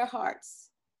draw their hearts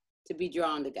to be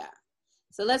drawn to God.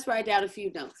 So let's write down a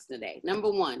few notes today.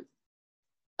 Number 1,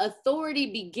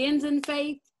 authority begins in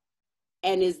faith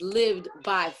and is lived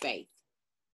by faith.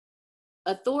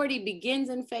 Authority begins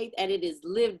in faith and it is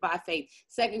lived by faith.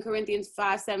 2 Corinthians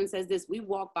 5:7 says this, we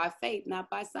walk by faith, not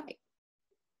by sight.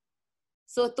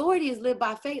 So authority is lived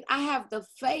by faith. I have the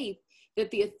faith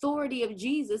that the authority of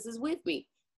Jesus is with me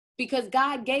because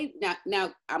God gave,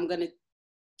 now I'm going to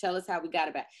tell us how we got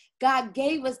it back. God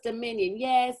gave us dominion.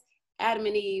 Yes, Adam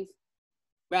and Eve,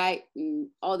 right? And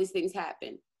all these things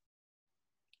happen.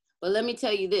 But let me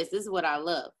tell you this is what I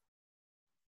love.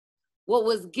 What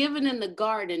was given in the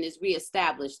garden is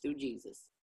reestablished through Jesus.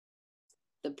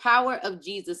 The power of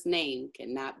Jesus' name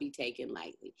cannot be taken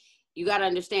lightly. You got to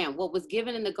understand what was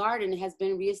given in the garden has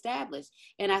been reestablished.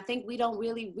 And I think we don't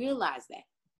really realize that.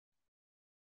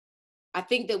 I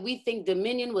think that we think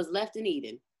dominion was left in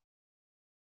Eden,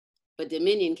 but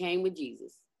dominion came with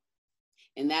Jesus.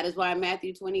 And that is why in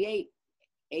Matthew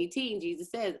 28:18,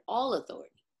 Jesus says, all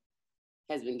authority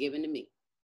has been given to me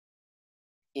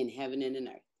in heaven and in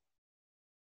earth.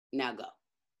 Now go.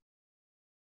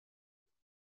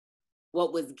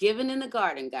 What was given in the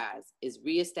garden, guys, is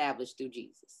reestablished through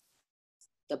Jesus.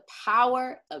 The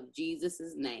power of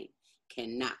Jesus' name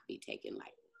cannot be taken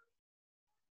lightly.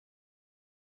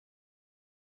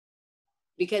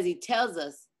 Because he tells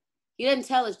us, he doesn't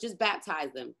tell us just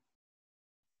baptize them.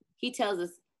 He tells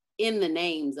us in the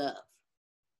names of.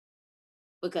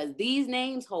 Because these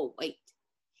names hold weight.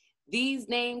 These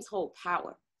names hold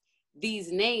power.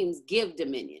 These names give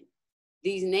dominion.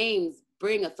 These names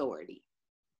bring authority.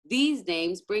 These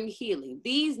names bring healing.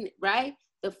 Right?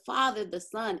 The Father, the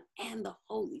Son, and the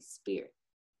Holy Spirit.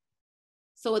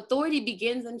 So authority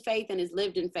begins in faith and is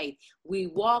lived in faith. We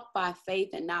walk by faith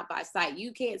and not by sight.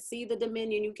 You can't see the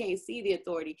dominion. You can't see the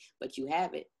authority, but you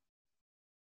have it.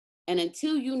 And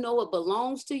until you know it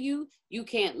belongs to you, you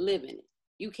can't live in it.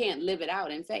 You can't live it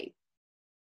out in faith.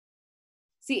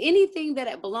 See, anything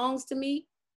that belongs to me,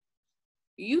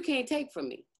 you can't take from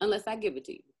me unless I give it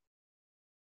to you.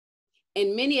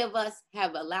 And many of us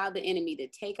have allowed the enemy to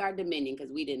take our dominion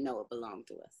because we didn't know it belonged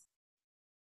to us.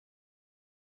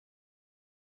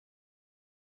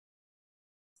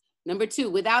 Number 2,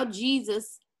 without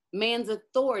Jesus, man's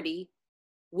authority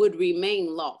would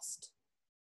remain lost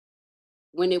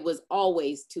when it was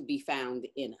always to be found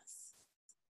in us.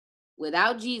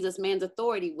 Without Jesus, man's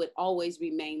authority would always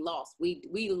remain lost. We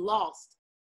lost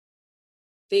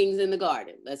things in the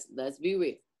garden. Let's be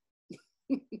real.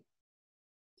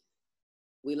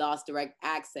 We lost direct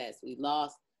access. We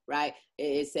lost, right?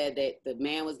 It said that the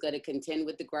man was going to contend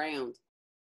with the ground,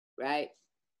 right?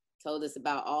 Told us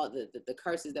about all the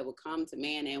curses that would come to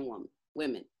man and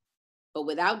women. But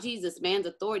without Jesus, man's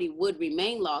authority would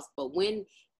remain lost. But when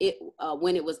it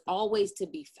was always to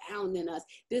be found in us,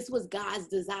 this was God's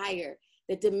desire,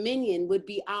 that dominion would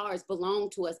be ours, belong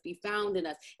to us, be found in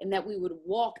us, and that we would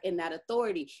walk in that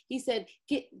authority. He said,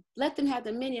 let them have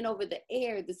dominion over the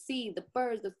air, the sea, the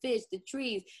birds, the fish, the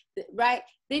trees, right?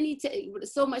 Then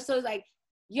so much so it's like,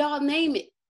 y'all name it.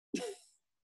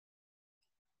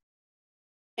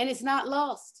 And it's not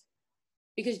lost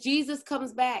because Jesus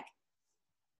comes back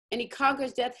and he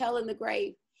conquers death, hell, and the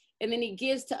grave. And then he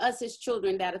gives to us, his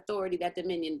children, that authority, that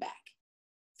dominion back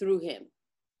through him.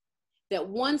 That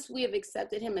once we have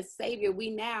accepted him as Savior, we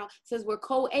now, says we're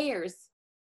co-heirs.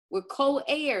 We're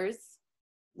co-heirs,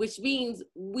 which means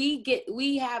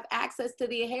we have access to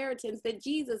the inheritance that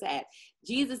Jesus had.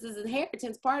 Jesus'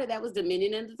 inheritance, part of that was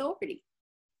dominion and authority.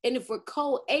 And if we're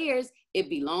co-heirs, it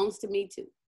belongs to me too.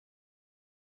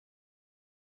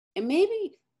 And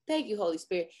maybe, thank you, Holy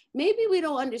Spirit, maybe we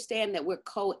don't understand that we're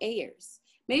co-heirs.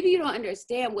 Maybe you don't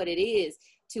understand what it is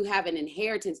to have an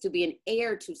inheritance, to be an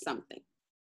heir to something.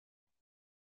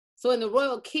 So in the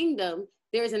royal kingdom,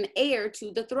 there's an heir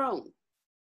to the throne,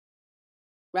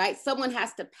 right? Someone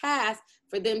has to pass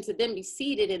for them to then be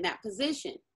seated in that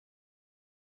position.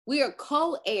 We are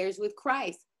co-heirs with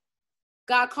Christ.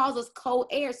 God calls us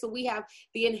co-heirs, so we have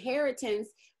the inheritance,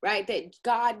 right, that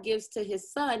God gives to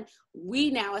his son. We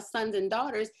now, as sons and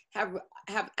daughters, have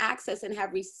access and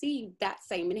have received that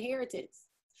same inheritance.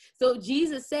 So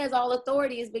Jesus says, all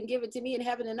authority has been given to me in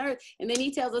heaven and earth. And then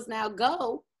he tells us now,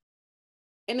 go.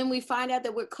 And then we find out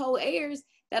that we're co-heirs.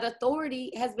 That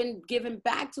authority has been given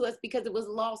back to us because it was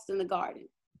lost in the garden.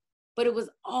 But it was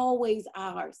always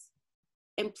ours.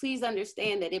 And please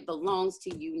understand that it belongs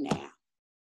to you now.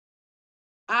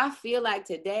 I feel like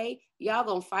today, y'all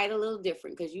gonna fight a little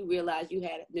different because you realize you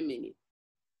had dominion.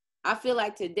 I feel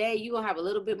like today you're gonna have a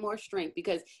little bit more strength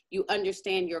because you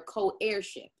understand your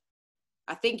co-heirship.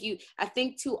 I think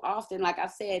too often, like I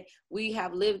said, we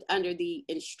have lived under the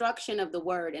instruction of the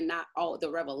word and not all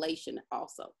the revelation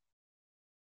also.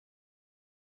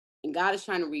 And God is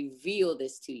trying to reveal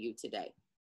this to you today.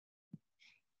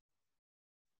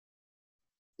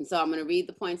 And so I'm going to read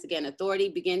the points again. Authority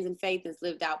begins in faith and is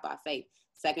lived out by faith.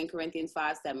 2 Corinthians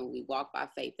 5:7, we walk by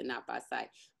faith and not by sight.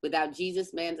 Without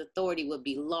Jesus, man's authority would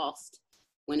be lost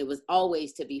when it was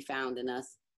always to be found in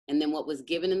us. And then what was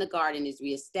given in the garden is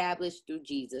reestablished through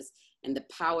Jesus, and the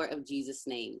power of Jesus'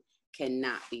 name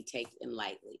cannot be taken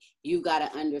lightly. You've got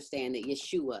to understand that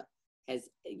Yeshua,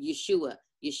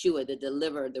 the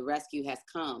deliverer, the rescue has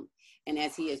come. And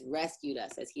as he has rescued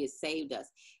us, as he has saved us,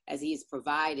 as he has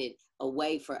provided a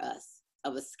way for us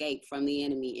of escape from the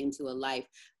enemy into a life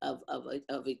of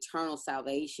eternal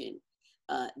salvation,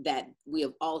 that we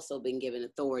have also been given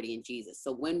authority in Jesus.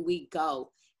 So when we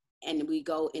go and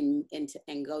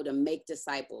go to make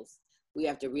disciples, we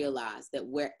have to realize that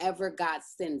wherever God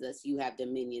sends us, you have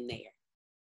dominion there.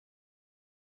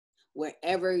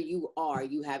 Wherever you are,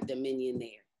 you have dominion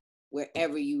there.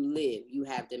 Wherever you live, you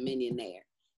have dominion there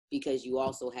because you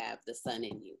also have the Son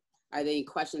in you. Are there any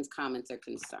questions, comments, or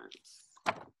concerns?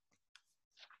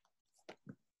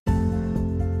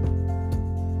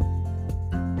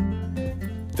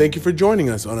 Thank you for joining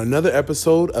us on another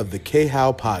episode of the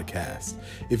K-How Podcast.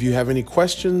 If you have any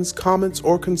questions, comments,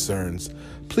 or concerns,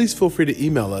 please feel free to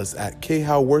email us at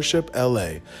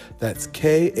khowworshipla. That's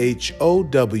KHOWORSHIPLA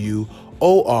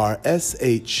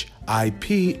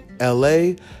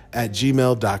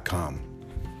 @gmail.com.